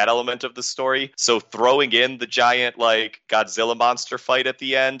 like that element of the story. So throwing in the giant like Godzilla monster fight at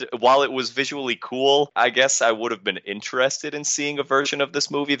the end, while it was visually cool, I guess I would have been interested in seeing a version of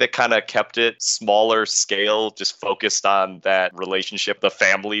this movie that kind of kept it smaller scale, just focused on that relationship, the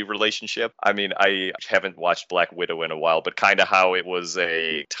family relationship. I mean, I haven't watched Black Widow in a while, but kind of how it was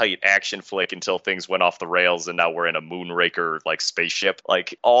a tight action flick until things went off the rails and now we're in a Moonraker like spaceship.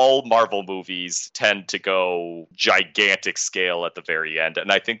 Like all Marvel movies tend to go gigantic scale at the very end,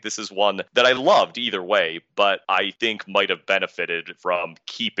 and I think this is one that I loved either way, but I think might have benefited from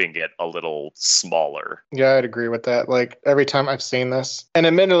keeping it a little smaller. Yeah, I'd agree with that. Like every time I've seen this, and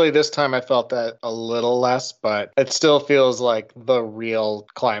admittedly this time I felt that a little less, but it still feels like the real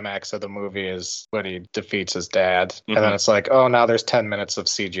climax of the movie is when he defeats his dad. Mm-hmm. And then it's like, oh, now there's 10 minutes of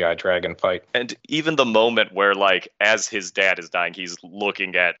CGI dragon fight. And even the moment where, like, as his dad is dying, he's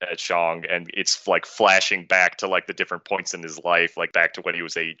looking at Shang, and it's like flashing back to like the different points in his life, like back to when he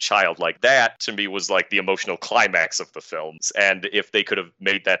was a child. Like that to me was like the emotional climax of the films. And if they could have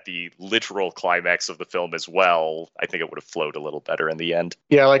made that the literal climax of the film as well, I think it would have flowed a little better in the end.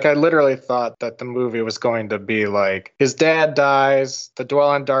 Yeah, like I literally thought that the movie was going to be like his dad dies, the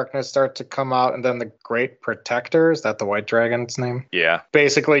Dwell in Darkness start to come out, and then the Great Protector, is that the White Dragon's name? Yeah.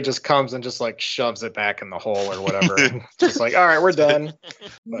 Basically just comes and just like shoves it back in the hole or whatever. Just like, all right, we're done.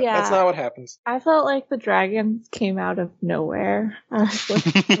 But yeah. That's not what happens. I felt like the dragons came out of nowhere. I was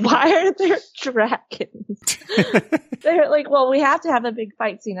like, why are there dragons? They're like, well, we have to have a big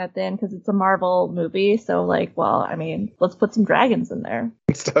fight scene at the end because it's a Marvel movie. So like, well, I mean, let's put some dragons in there.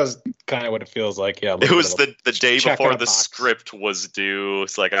 It does kind of what it feels like. Yeah. It was the day before the script was due.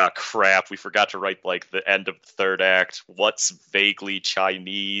 It's like, oh crap, we forgot to write like the end of the third act. What's vaguely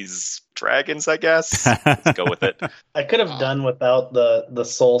Chinese dragons, I guess. Let's go with it. I could have done without the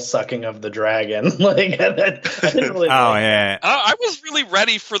soul sucking of the dragon. Like I didn't really. Oh like yeah. I was really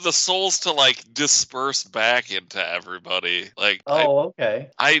ready for the souls to like disperse back into everybody. Like, okay.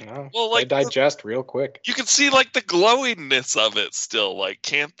 They digest real quick. You can see like the glowingness of it still. Like,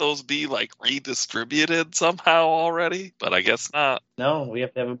 can't those be like redistributed somehow already? But I guess not. No, we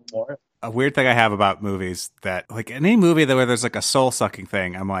have to have more. A weird thing I have about movies that, like, any movie where there's like a soul sucking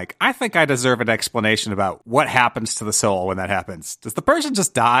thing, I'm like, I think I deserve an explanation about what happens to the soul when that happens. Does the person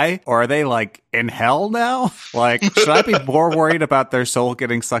just die, or are they like in hell now? Like, should I be more worried about their soul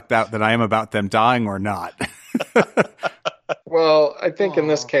getting sucked out than I am about them dying or not? Well, I think in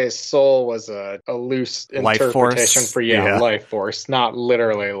this case, soul was a loose Life interpretation force? for life force, not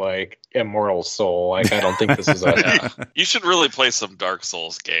literally like immortal soul. Like, I don't think this is a. You should really play some Dark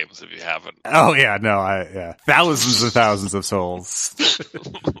Souls games if you haven't. Oh yeah, no, thousands and thousands of souls.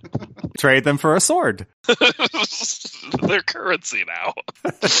 Trade them for a sword. They're currency now.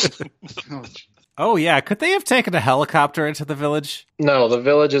 Oh yeah, could they have taken a helicopter into the village? No, the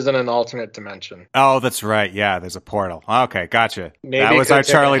village is in an alternate dimension. Oh, that's right. Yeah, there's a portal. Okay, gotcha. Maybe that was could our take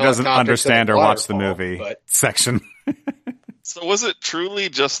a Charlie doesn't helicopter to understand the or watch the waterfall, movie but- section. So was it truly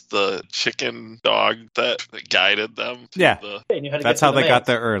just the chicken dog that guided them? Yeah. They knew how to That's get how to the they got maze.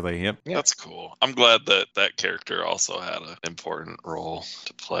 there early. Yep. Yeah. That's cool. I'm glad that character also had an important role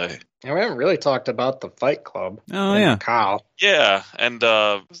to play. And we haven't really talked about the Fight Club. Oh, and yeah. Kyle. Yeah, and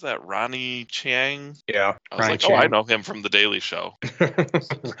was that Ronnie Chang? Yeah. I was like, I know him from The Daily Show.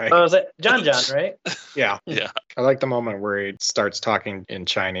 Right. Oh, was it John, right? Yeah. Yeah. I like the moment where he starts talking in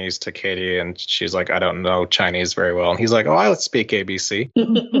Chinese to Katie, and she's like, I don't know Chinese very well. And he's like, I speak ABC,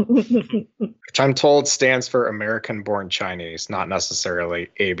 which I'm told stands for American Born Chinese, not necessarily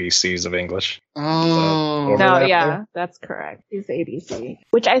ABCs of English. Oh. No, Overlap yeah, there? that's correct. He's ABC,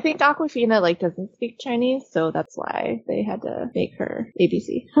 which I think Aquafina like doesn't speak Chinese, so that's why they had to make her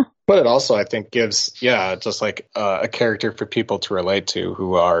ABC. But it also, I think, gives, just like a character for people to relate to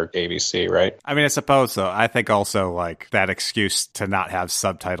who are ABC, right? I mean, I suppose so. I think also like that excuse to not have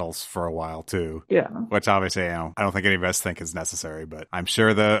subtitles for a while too. Yeah. Which obviously, I don't think any of us think is necessary, but I'm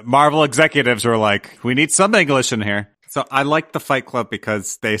sure the Marvel executives were like, we need some English in here. So I like the Fight Club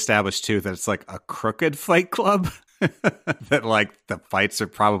because they established too that it's like a crooked Fight Club. That like the fights are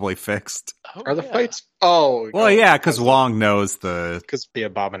probably fixed. Are the fights? Oh. Well, yeah, because Wong knows Because the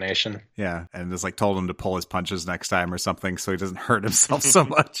abomination. Yeah, and just like told him to pull his punches next time or something so he doesn't hurt himself so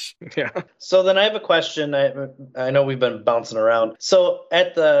much. Yeah. So then I have a question. I know we've been bouncing around. So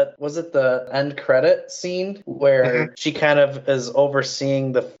at was it the end credit scene where she kind of is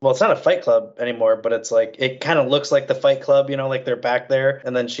overseeing it's not a Fight Club anymore, but it's like, it kind of looks like the Fight Club, like they're back there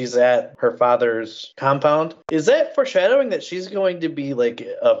and then she's at her father's compound. Is that foreshadowing that she's going to be like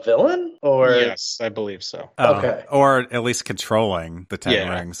a villain or? Yes, I believe so. Okay. Or at least controlling the 10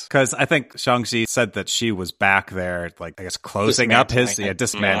 Yeah. rings. Because I think Shang-Chi said that she was back there, like, I guess, closing up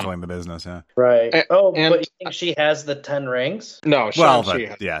dismantling the business, yeah. Right. And- but you think she has the 10 rings? No, Well,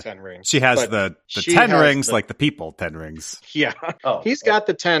 Shang-Chi but, has 10 rings. She has But the she 10 has rings, the- like the people 10 rings. Yeah. Oh. He's got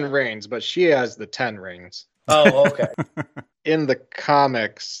the 10 rings, but she has the 10 rings. Oh, okay. In the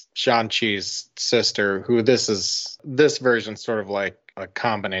comics, Shang-Chi's sister, who this version sort of like a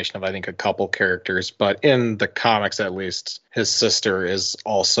combination of, I think, a couple characters, but in the comics at least, his sister is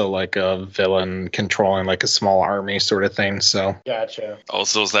also like a villain controlling like a small army sort of thing. So Gotcha. Oh,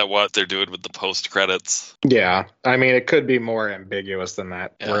 so is that what they're doing with the post credits? yeah, I mean, it could be more ambiguous than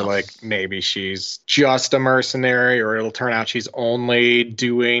that, Yeah. where like maybe she's just a mercenary, or it'll turn out she's only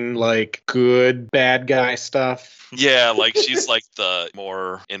doing like good bad guy stuff. Yeah, like she's like the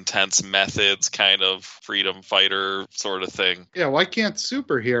more intense methods kind of freedom fighter sort of thing. Yeah, why can't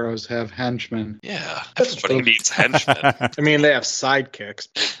superheroes have henchmen? Yeah, That's everybody true. needs henchmen. I mean, they have sidekicks.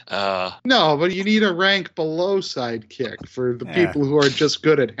 No, but you need a rank below sidekick for the Yeah. people who are just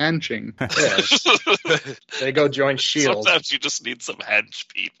good at henching. Yeah. They go join Shield. Sometimes you just need some hench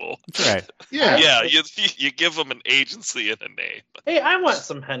people. That's right. Yeah. Yeah, you give them an agency and a name. Hey, I want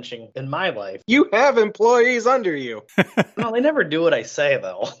some henching in my life. You have employees under you. No, they never do what I say,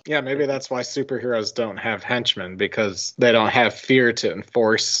 though. Yeah, maybe that's why superheroes don't have henchmen, because they don't have fear to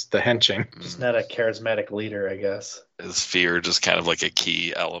enforce the henching. Just not a charismatic leader, I guess. Is fear just kind of like a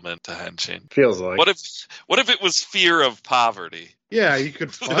key element to henching? Feels like. What if it was fear of poverty? Yeah, you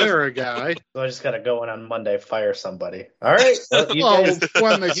could fire a guy. So I just gotta go in on Monday, fire somebody. All right. Well, you Well, guys.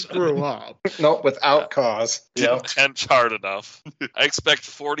 when they screw up. Nope, without cause. Didn't hench hard enough. I expect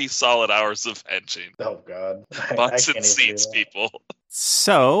 40 solid hours of henching. Oh God. I Butts can't and even do seats, that. people.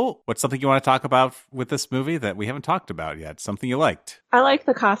 So, what's something you want to talk about with this movie that we haven't talked about yet? Something you liked? I like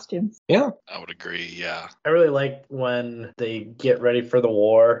the costumes. Yeah. I would agree, yeah. I really like when they get ready for the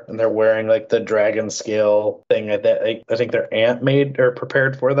war and they're wearing like the dragon scale thing that I think their aunt made or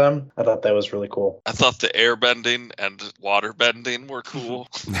prepared for them. I thought that was really cool. I thought the air bending and water bending were cool.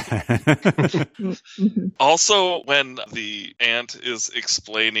 Mm-hmm. Also, when the aunt is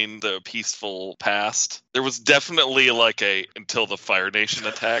explaining the peaceful past, there was definitely like a until the Fire Nation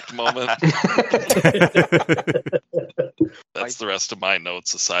attacked moment. That's the rest of my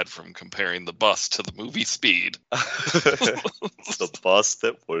notes, aside from comparing the bus to the movie Speed. The bus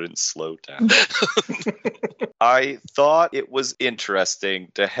that wouldn't slow down. I thought it was interesting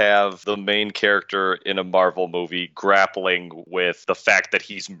to have the main character in a Marvel movie grappling with the fact that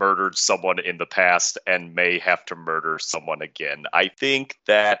he's murdered someone in the past and may have to murder someone again. I think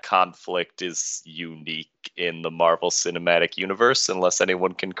that conflict is unique in the Marvel Cinematic Universe, unless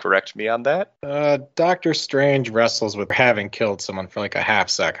anyone can correct me on that. Doctor Strange wrestles with having killed someone for like a half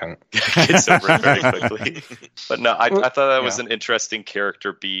second. Gets over it very quickly. But no, I thought that was an interesting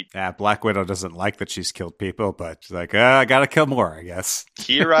character beat. Yeah, Black Widow doesn't like that she's killed people, but she's like, I gotta kill more, I guess.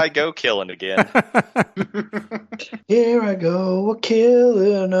 Here I go killing again. Here I go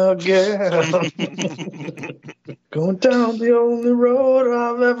killing again. Going down the only road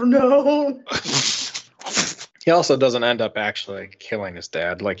I've ever known. He also doesn't end up actually killing his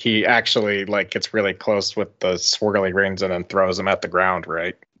dad. Like, he actually gets really close with the swirly rings and then throws him at the ground,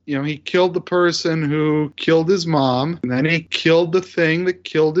 right? You know, he killed the person who killed his mom, and then he killed the thing that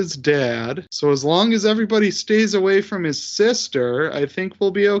killed his dad. So as long as everybody stays away from his sister, I think we'll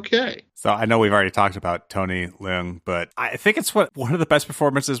be okay. So I know we've already talked about Tony Leung, but I think it's one of the best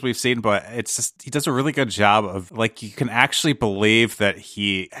performances we've seen, but it's just, he does a really good job of, like, you can actually believe that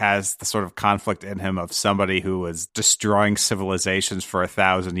he has the sort of conflict in him of somebody who was destroying civilizations for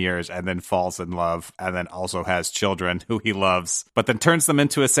 1,000 years and then falls in love and then also has children who he loves, but then turns them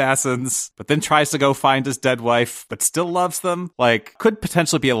into assassins, but then tries to go find his dead wife, but still loves them. Like, could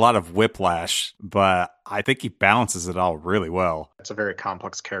potentially be a lot of whiplash, but I think he balances it all really well. It's a very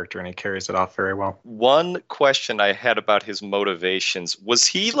complex character, and he carries it off very well. One question I had about his motivations, was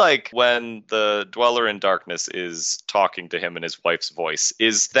he like, when the Dweller in Darkness is talking to him in his wife's voice,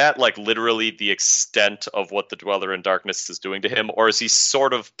 is that like literally the extent of what the Dweller in Darkness is doing to him, or is he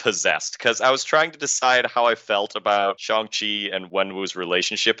sort of possessed? Because I was trying to decide how I felt about Shang-Chi and Wenwu's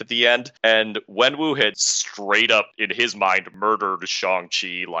relationship at the end, and Wenwu had straight up, in his mind, murdered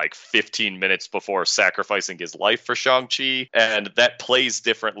Shang-Chi like 15 minutes before sacrificing his life for Shang-Chi, and that plays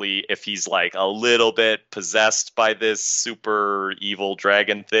differently if he's like a little bit possessed by this super evil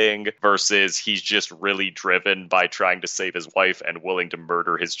dragon thing versus he's just really driven by trying to save his wife and willing to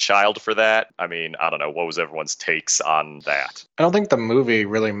murder his child for that. I mean, I don't know. What was everyone's takes on that? I don't think the movie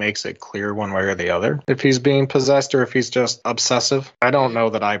really makes it clear one way or the other if he's being possessed or if he's just obsessive. I don't know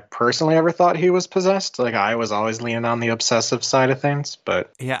that I personally ever thought he was possessed. Like, I was always leaning on the obsessive side of things,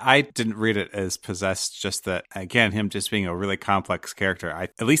 but Yeah, I didn't read it as possessed, just that, again, him just being a really complex character.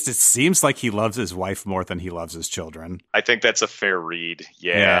 At least it seems like he loves his wife more than he loves his children. I think that's a fair read.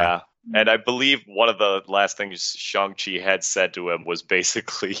 Yeah. And I believe one of the last things Shang-Chi had said to him was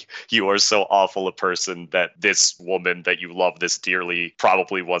basically, you are so awful a person that this woman that you love this dearly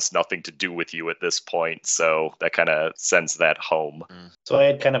probably wants nothing to do with you at this point. So that kind of sends that home. So I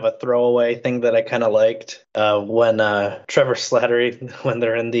had kind of a throwaway thing that I kind of liked when Trevor Slattery, when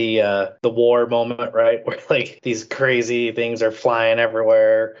they're in the war moment, right, where like these crazy things are flying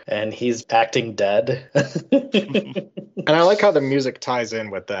everywhere and he's acting dead. and I like how the music ties in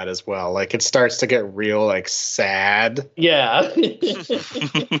with that as well. Like, it starts to get real, like, sad. Yeah.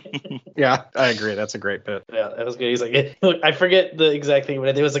 Yeah, I agree. That's a great bit. Yeah, that was good. He's like, look, I forget the exact thing,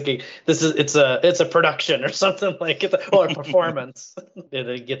 but it was like, it's a production or something like it, or a performance. And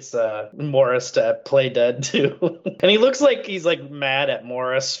it gets Morris to play dead too, and he looks like he's like mad at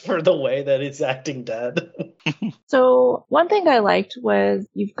Morris for the way that he's acting dead. So one thing I liked was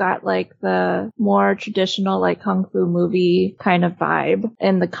you've got like the more traditional like kung fu movie kind of vibe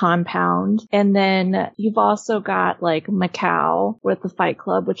in the compound. And then you've also got like Macau with the Fight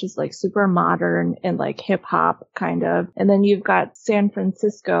Club, which is like super modern and like hip hop kind of. And then you've got San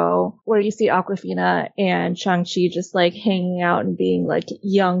Francisco where you see Aquafina and Shang-Chi just like hanging out and being like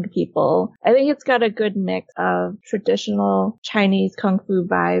young people. I think it's got a good mix of traditional Chinese kung fu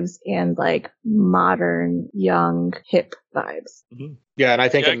vibes and like modern young hip vibes. Yeah, and I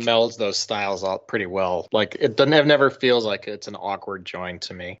think Yeah, it melds those styles out pretty well. Like it never feels like it's an awkward join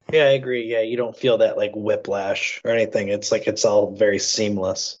to me. Yeah, I agree. Yeah, you don't feel that like whiplash or anything. It's like it's all very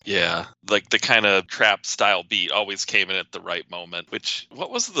seamless. Yeah, like the kind of trap style beat always came in at the right moment. Which,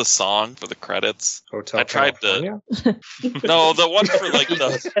 what was the song for the credits? Hotel I tried California? No, the one for like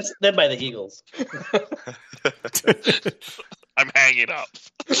Eagles. the. That's led by the Eagles. I'm hanging up.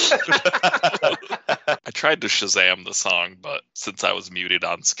 I tried to Shazam the song, but since I was muted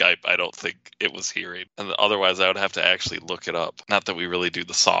on Skype, I don't think it was hearing. And otherwise, I would have to actually look it up. Not that we really do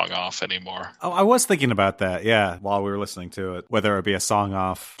the song off anymore. Oh, I was thinking about that, yeah, while we were listening to it, whether it be a song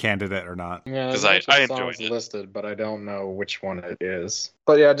off candidate or not. Yeah, 'Cause there's I a bunch of enjoyed songs it. listed, but I don't know which one it is.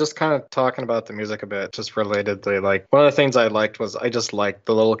 But yeah, just kind of talking about the music a bit, just relatedly, like one of the things I liked was I just liked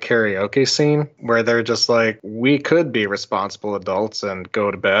the little karaoke scene where they're just like, we could be responsible adults and go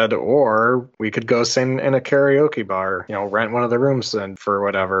to bed, or we could go sing in a karaoke bar, rent one of the rooms and for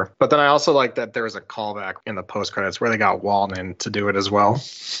whatever. But then I also like that there was a callback in the post credits where they got Wallman to do it as well.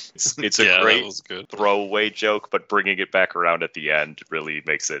 It's a Yeah, that great was good. throwaway joke, but bringing it back around at the end really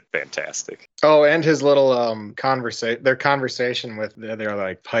makes it fantastic. Oh, and his little their conversation with their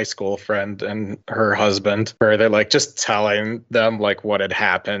like high school friend and her husband, where they're like just telling them like what had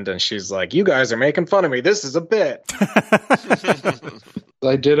happened, and she's like, "You guys are making fun of me. This is a bit."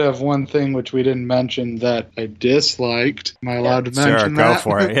 I did have one thing which we didn't mention that I disliked. Am I allowed to mention Sure, that? go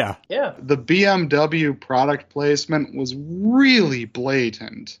for it, yeah. Yeah. The BMW product placement was really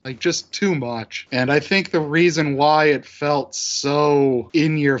blatant, like just too much. And I think the reason why it felt so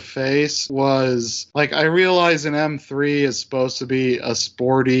in your face was like, I realize an M3 is supposed to be a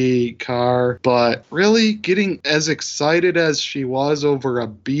sporty car, but really getting as excited as she was over a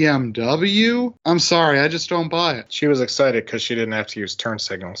BMW, I'm sorry, I just don't buy it. She was excited because she didn't have to use turn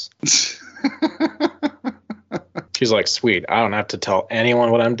signals. She's like, sweet, I don't have to tell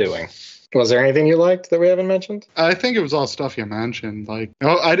anyone what I'm doing. Was there anything you liked that we haven't mentioned? I think it was all stuff you mentioned. Like,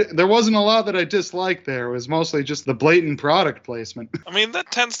 there wasn't a lot that I disliked there. It was mostly just the blatant product placement. I mean, that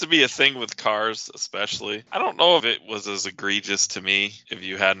tends to be a thing with cars, especially. I don't know if it was as egregious to me if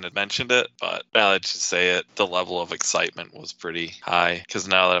you hadn't mentioned it, but now that you say it, the level of excitement was pretty high. Because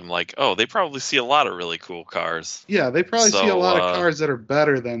now that I'm like, oh, they probably see a lot of really cool cars. Yeah, they probably see a So, lot of cars that are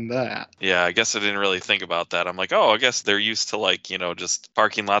better than that. Yeah, I guess I didn't really think about that. I'm like, oh, I guess they're used to like, just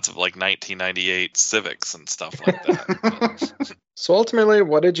parking lots of like 1998 Civics and stuff like that. So ultimately,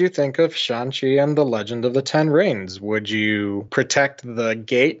 what did you think of Shang-Chi and the Legend of the Ten Rings? Would you protect the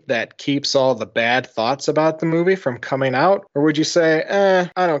gate that keeps all the bad thoughts about the movie from coming out? Or would you say,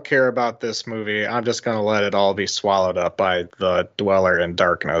 I don't care about this movie. I'm just going to let it all be swallowed up by the Dweller in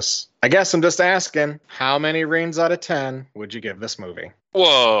Darkness? I guess I'm just asking, how many rings out of 10 would you give this movie?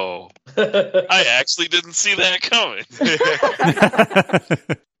 Whoa. I actually didn't see that coming.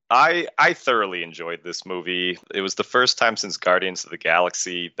 I thoroughly enjoyed this movie. It was the first time since Guardians of the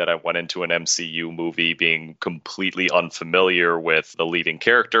Galaxy that I went into an MCU movie being completely unfamiliar with the leading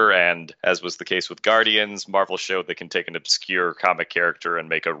character, and as was the case with Guardians, Marvel showed they can take an obscure comic character and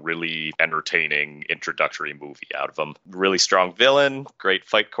make a really entertaining introductory movie out of them. Really strong villain, great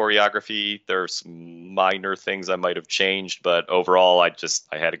fight choreography. There's some minor things I might have changed, but overall I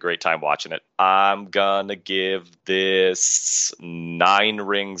had a great time watching it. I'm gonna give this 9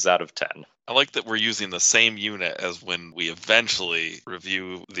 rings out of 10. I like that we're using the same unit as when we eventually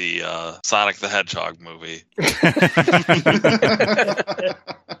review the Sonic the Hedgehog movie.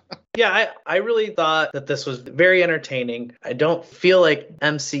 Yeah, I really thought that this was very entertaining. I don't feel like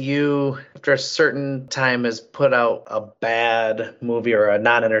MCU, after a certain time, has put out a bad movie or a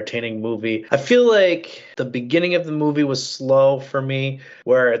non-entertaining movie. I feel like the beginning of the movie was slow for me,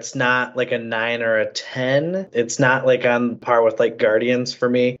 where it's not like a 9 or a 10. It's not like on par with like Guardians for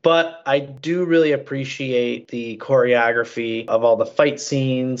me. But I do really appreciate the choreography of all the fight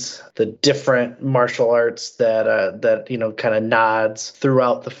scenes, the different martial arts that kind of nods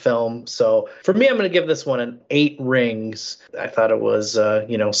throughout the film. So for me, I'm going to give this one an 8 rings. I thought it was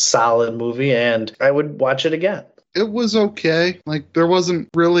solid movie, and I would watch it again. It was okay. Like, there wasn't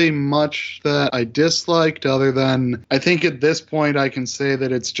really much that I disliked other than, I think at this point I can say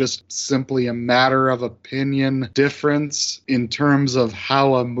that it's just simply a matter of opinion difference in terms of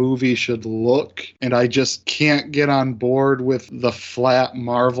how a movie should look. And I just can't get on board with the flat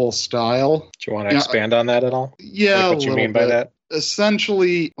Marvel style. Do you want to expand on that at all? Yeah, Like what you mean by that?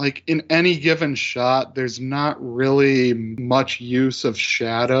 essentially, like, in any given shot, there's not really much use of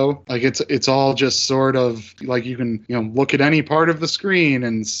shadow. Like, it's all just sort of like you can, look at any part of the screen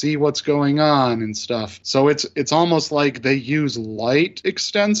and see what's going on and stuff. So it's almost like they use light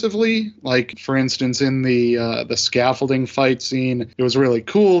extensively. Like, for instance, in the scaffolding fight scene, it was really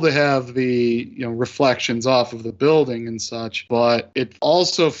cool to have the reflections off of the building and such, but it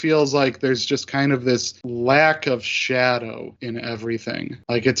also feels like there's just kind of this lack of shadow in everything.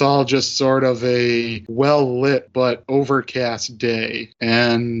 Like, it's all just sort of a well-lit but overcast day.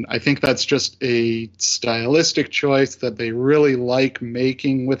 And I think that's just a stylistic choice that they really like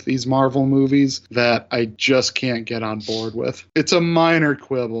making with these Marvel movies that I just can't get on board with. It's a minor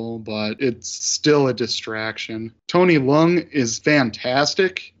quibble, but it's still a distraction. Tony Leung is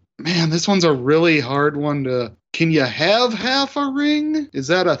fantastic. Man, this one's a really hard one to... Can you have half a ring? Is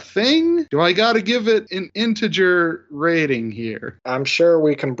that a thing? Do I got to give it an integer rating here? I'm sure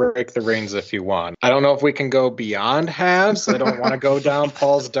we can break the rings if you want. I don't know if we can go beyond halves. I don't want to go down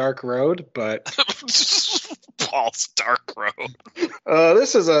Paul's dark road, but... Paul's dark road.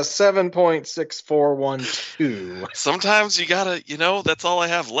 This is a 7.6412. Sometimes you gotta, that's all I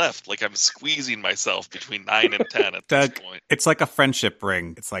have left. Like, I'm squeezing myself between 9 and 10 at Doug, this point. it's like a friendship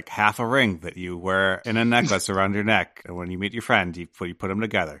ring. It's like half a ring that you wear in a necklace around your neck. And when you meet your friend, you put them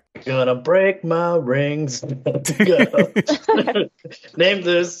together. Gonna break my rings. Name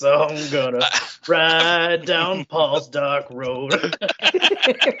this song. Gonna ride down Paul's dark road.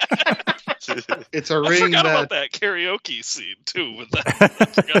 It's a I ring forgot that... about that karaoke scene too. With that, I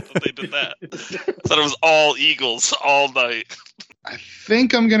forgot that they did that. I thought it was all Eagles all night. I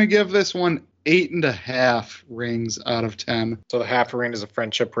think I'm going to give this one 8.5 rings out of 10. So the half ring is a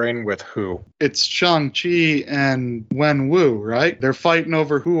friendship ring with who? It's Shang-Chi and Wenwu, right? They're fighting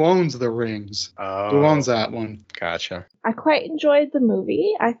over who owns the rings. Oh, Who owns that one? Gotcha. I quite enjoyed the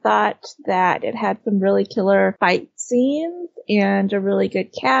movie. I thought that it had some really killer fight scenes and a really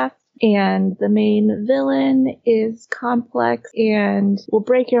good cast. And the main villain is complex and will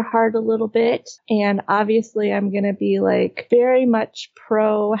break your heart a little bit. And obviously I'm going to be like very much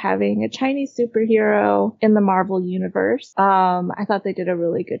pro having a Chinese superhero in the Marvel universe. I thought they did a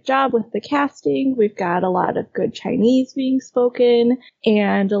really good job with the casting. We've got a lot of good Chinese being spoken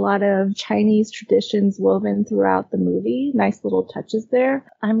and a lot of Chinese traditions woven throughout the movie. Nice little touches there.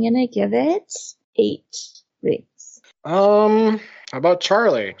 I'm going to give it 8 rings. How about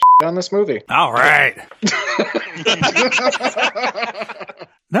Charlie on this movie? All right.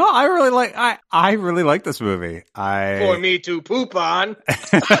 No, I really like this movie. For me to poop on.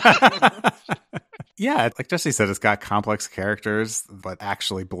 Yeah, like Jesse said, it's got complex characters, but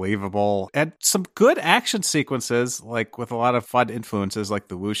actually believable. And some good action sequences, like with a lot of fun influences, like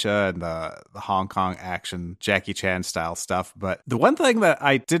the wuxia and the Hong Kong action, Jackie Chan style stuff. But the one thing that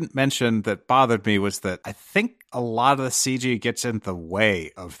I didn't mention that bothered me was that I think a lot of the CG gets in the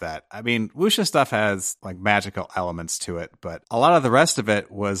way of that. I mean, wuxia stuff has like magical elements to it, but a lot of the rest of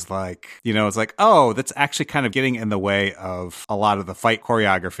it was like, it's like, oh, that's actually kind of getting in the way of a lot of the fight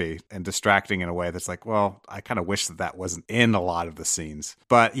choreography and distracting in a way that's like, well, I kind of wish that wasn't in a lot of the scenes.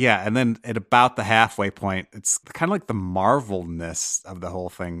 But yeah, and then at about the halfway point, it's kind of like the Marvel-ness of the whole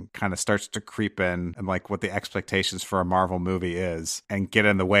thing kind of starts to creep in and like what the expectations for a Marvel movie is and get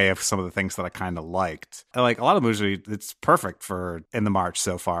in the way of some of the things that I kind of liked. And like a lot of movies, it's perfect for in the March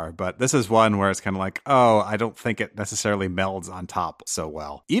so far, but this is one where it's kind of like, oh, I don't think it necessarily melds on top so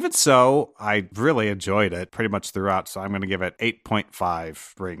well. Even so, I really enjoyed it pretty much throughout, so I'm going to give it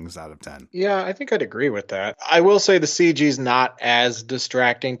 8.5 rings out of 10. Yeah, I think I'd agree with that. I will say the CG is not as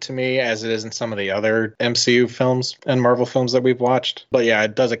distracting to me as it is in some of the other MCU films and Marvel films that we've watched. But yeah,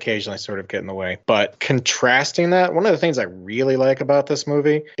 it does occasionally sort of get in the way. But contrasting that, one of the things I really like about this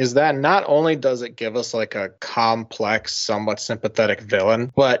movie is that not only does it give us like a complex, somewhat sympathetic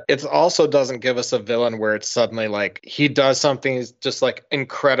villain, but it also doesn't give us a villain where it's suddenly like he does something just like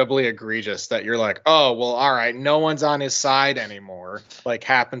incredibly egregious that you're like, oh, well, all right, no one's on his side anymore. Like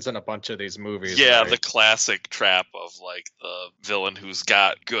happens in a bunch of these movies. Yeah, right? The classic trap of like the villain who's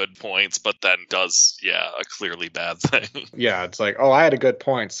got good points, but then does, a clearly bad thing. Yeah, it's like, oh, I had a good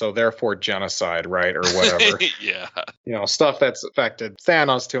point, so therefore genocide, right? Or whatever. Yeah. Stuff that's affected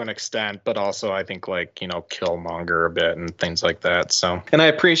Thanos to an extent, but also I think like, Killmonger a bit and things like that. So, and I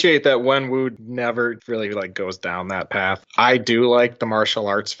appreciate that Wenwu never really like goes down that path. I do like the martial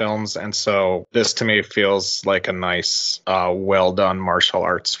arts films, and so this to me feels like a nice, well done martial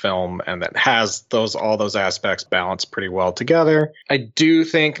arts film, and that has all those aspects balanced pretty well together. I do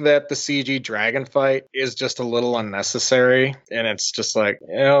think that the CG dragon fight is just a little unnecessary, and it's just like,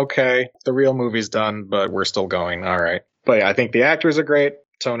 okay, the real movie's done, but we're still going. All right. But yeah, I think the actors are great.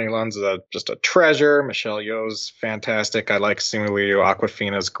 Tony Leung's just a treasure. Michelle Yeoh's fantastic. I like Simu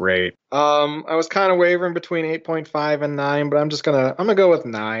Awkwafina's great. I was kind of wavering between 8.5 and 9, but I'm gonna go with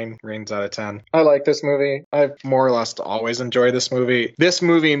 9 rings out of 10. I like this movie. I've more or less always enjoyed this movie. This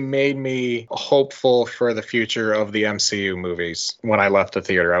movie made me hopeful for the future of the MCU movies. When I left the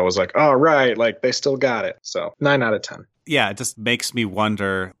theater, I was like, oh, right, like they still got it. So 9 out of 10. Yeah, it just makes me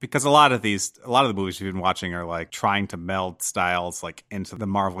wonder, because a lot of the movies we've been watching are like trying to meld styles like into the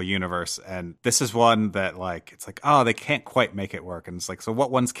Marvel universe, and this is one that like it's like, oh, they can't quite make it work, and it's like, so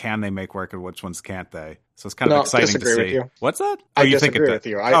what ones can they make work and which ones can't they? So it's kind of exciting to see. With you. What's that? I disagree with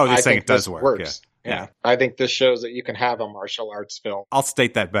you. You're saying it does work. Works. Yeah. I think this shows that you can have a martial arts film. I'll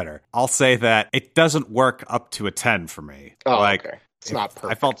state that better. I'll say that it doesn't work up to a 10 for me. Oh, okay. It's not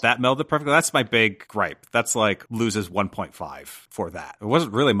perfect. I felt that melded perfectly. That's my big gripe. That's like loses 1.5 for that. It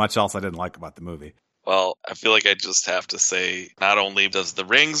wasn't really much else I didn't like about the movie. Well, I feel like I just have to say, not only does The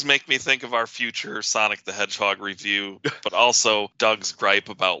Rings make me think of our future Sonic the Hedgehog review, but also Doug's gripe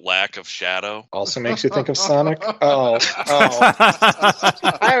about lack of shadow. Also makes you think of Sonic? Oh.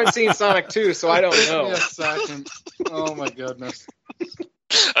 I haven't seen Sonic 2, so I don't know. Yeah, second. Oh my goodness.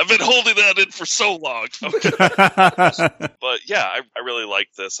 I've been holding that in for so long. Okay. But yeah, I really like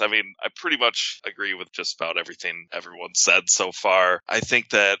this. I mean, I pretty much agree with just about everything everyone said so far. I think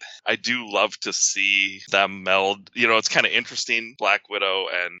that I do love to see them meld. You know, it's kind of interesting, Black Widow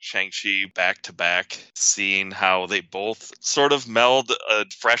and Shang-Chi back to back, seeing how they both sort of meld a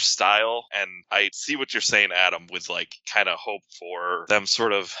fresh style. And I see what you're saying, Adam, with like kind of hope for them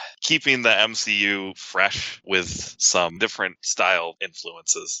sort of keeping the MCU fresh with some different style influence.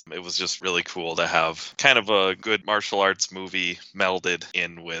 It was just really cool to have kind of a good martial arts movie melded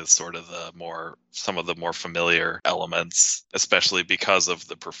in with sort of some of the more familiar elements, especially because of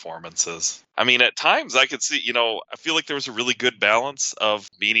the performances. I mean, at times I could see, I feel like there was a really good balance of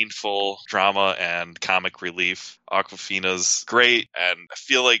meaningful drama and comic relief. Aquafina's great, and I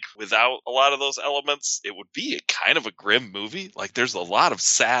feel like without a lot of those elements, it would be kind of a grim movie. Like, there's a lot of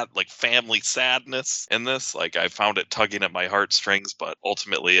sad, like, family sadness in this. Like, I found it tugging at my heartstrings, but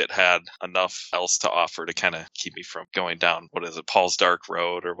ultimately it had enough else to offer to kind of keep me from going down, Paul's Dark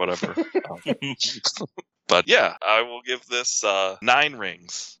Road or whatever. But yeah, I will give this 9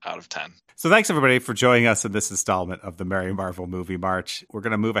 rings out of 10. So thanks, everybody, for joining us in this installment of the Merry Marvel Movie March. We're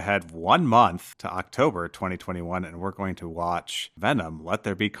going to move ahead 1 month to October 2021, and we're going to watch Venom, Let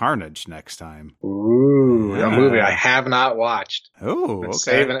There Be Carnage next time. Ooh, a movie I have not watched. Ooh, okay.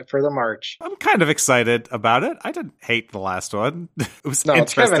 Saving it for the March. I'm kind of excited about it. I didn't hate the last one. It was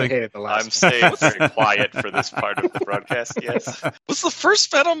interesting. Kevin hated the last one. I'm staying very quiet for this part of the broadcast, yes. Was the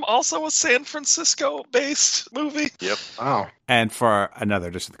first Venom also a San Francisco-based movie? Yep. Wow. And for another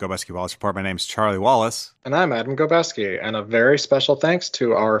edition of the Gobeski Wallace Report, my name's Charlie Wallace. And I'm Adam Gobeski. And a very special thanks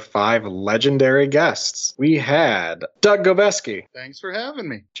to our 5 legendary guests. We had Doug Gobeski. Thanks for having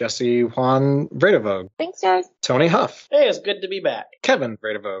me. Jesse Juan Vredevog. Thanks, guys. Tony Huff. Hey, it's good to be back. Kevin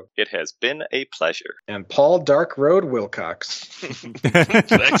Vredevog. It has been a pleasure. And Paul Dark Road Wilcox.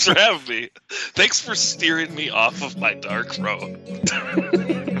 Thanks for having me. Thanks for steering me off of my dark road.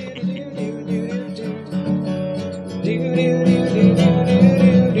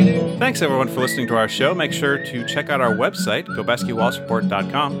 Thanks, everyone, for listening to our show. Make sure to check out our website,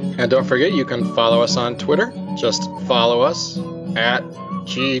 GobeskiWallaceReport.com. And don't forget, you can follow us on Twitter. Just follow us at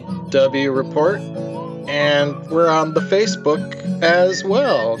GW Report. And we're on the Facebook as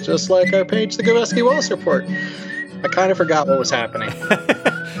well, just like our page, the Gobeski Wallace Report. I kind of forgot what was happening.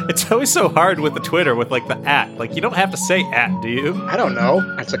 It's always so hard with the Twitter, with like the @. Like, you don't have to say @ do you? I don't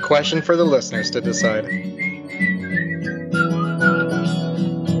know. That's a question for the listeners to decide.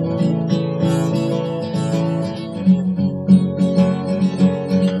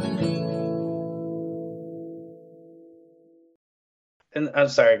 And I'm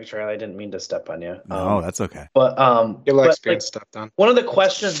sorry, Charlie, I didn't mean to step on you. No, that's okay. But He likes being stepped on. one of the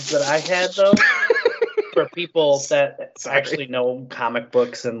questions that I had though, for people that actually know comic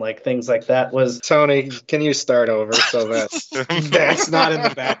books and like things like that, was Tony, can you start over so that's not in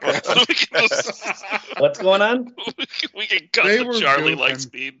the background? what's going on? We can cut They the were Charlie joking. likes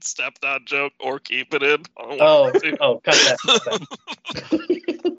being stepped on joke or keep it in. I don't Oh, want to. cut that.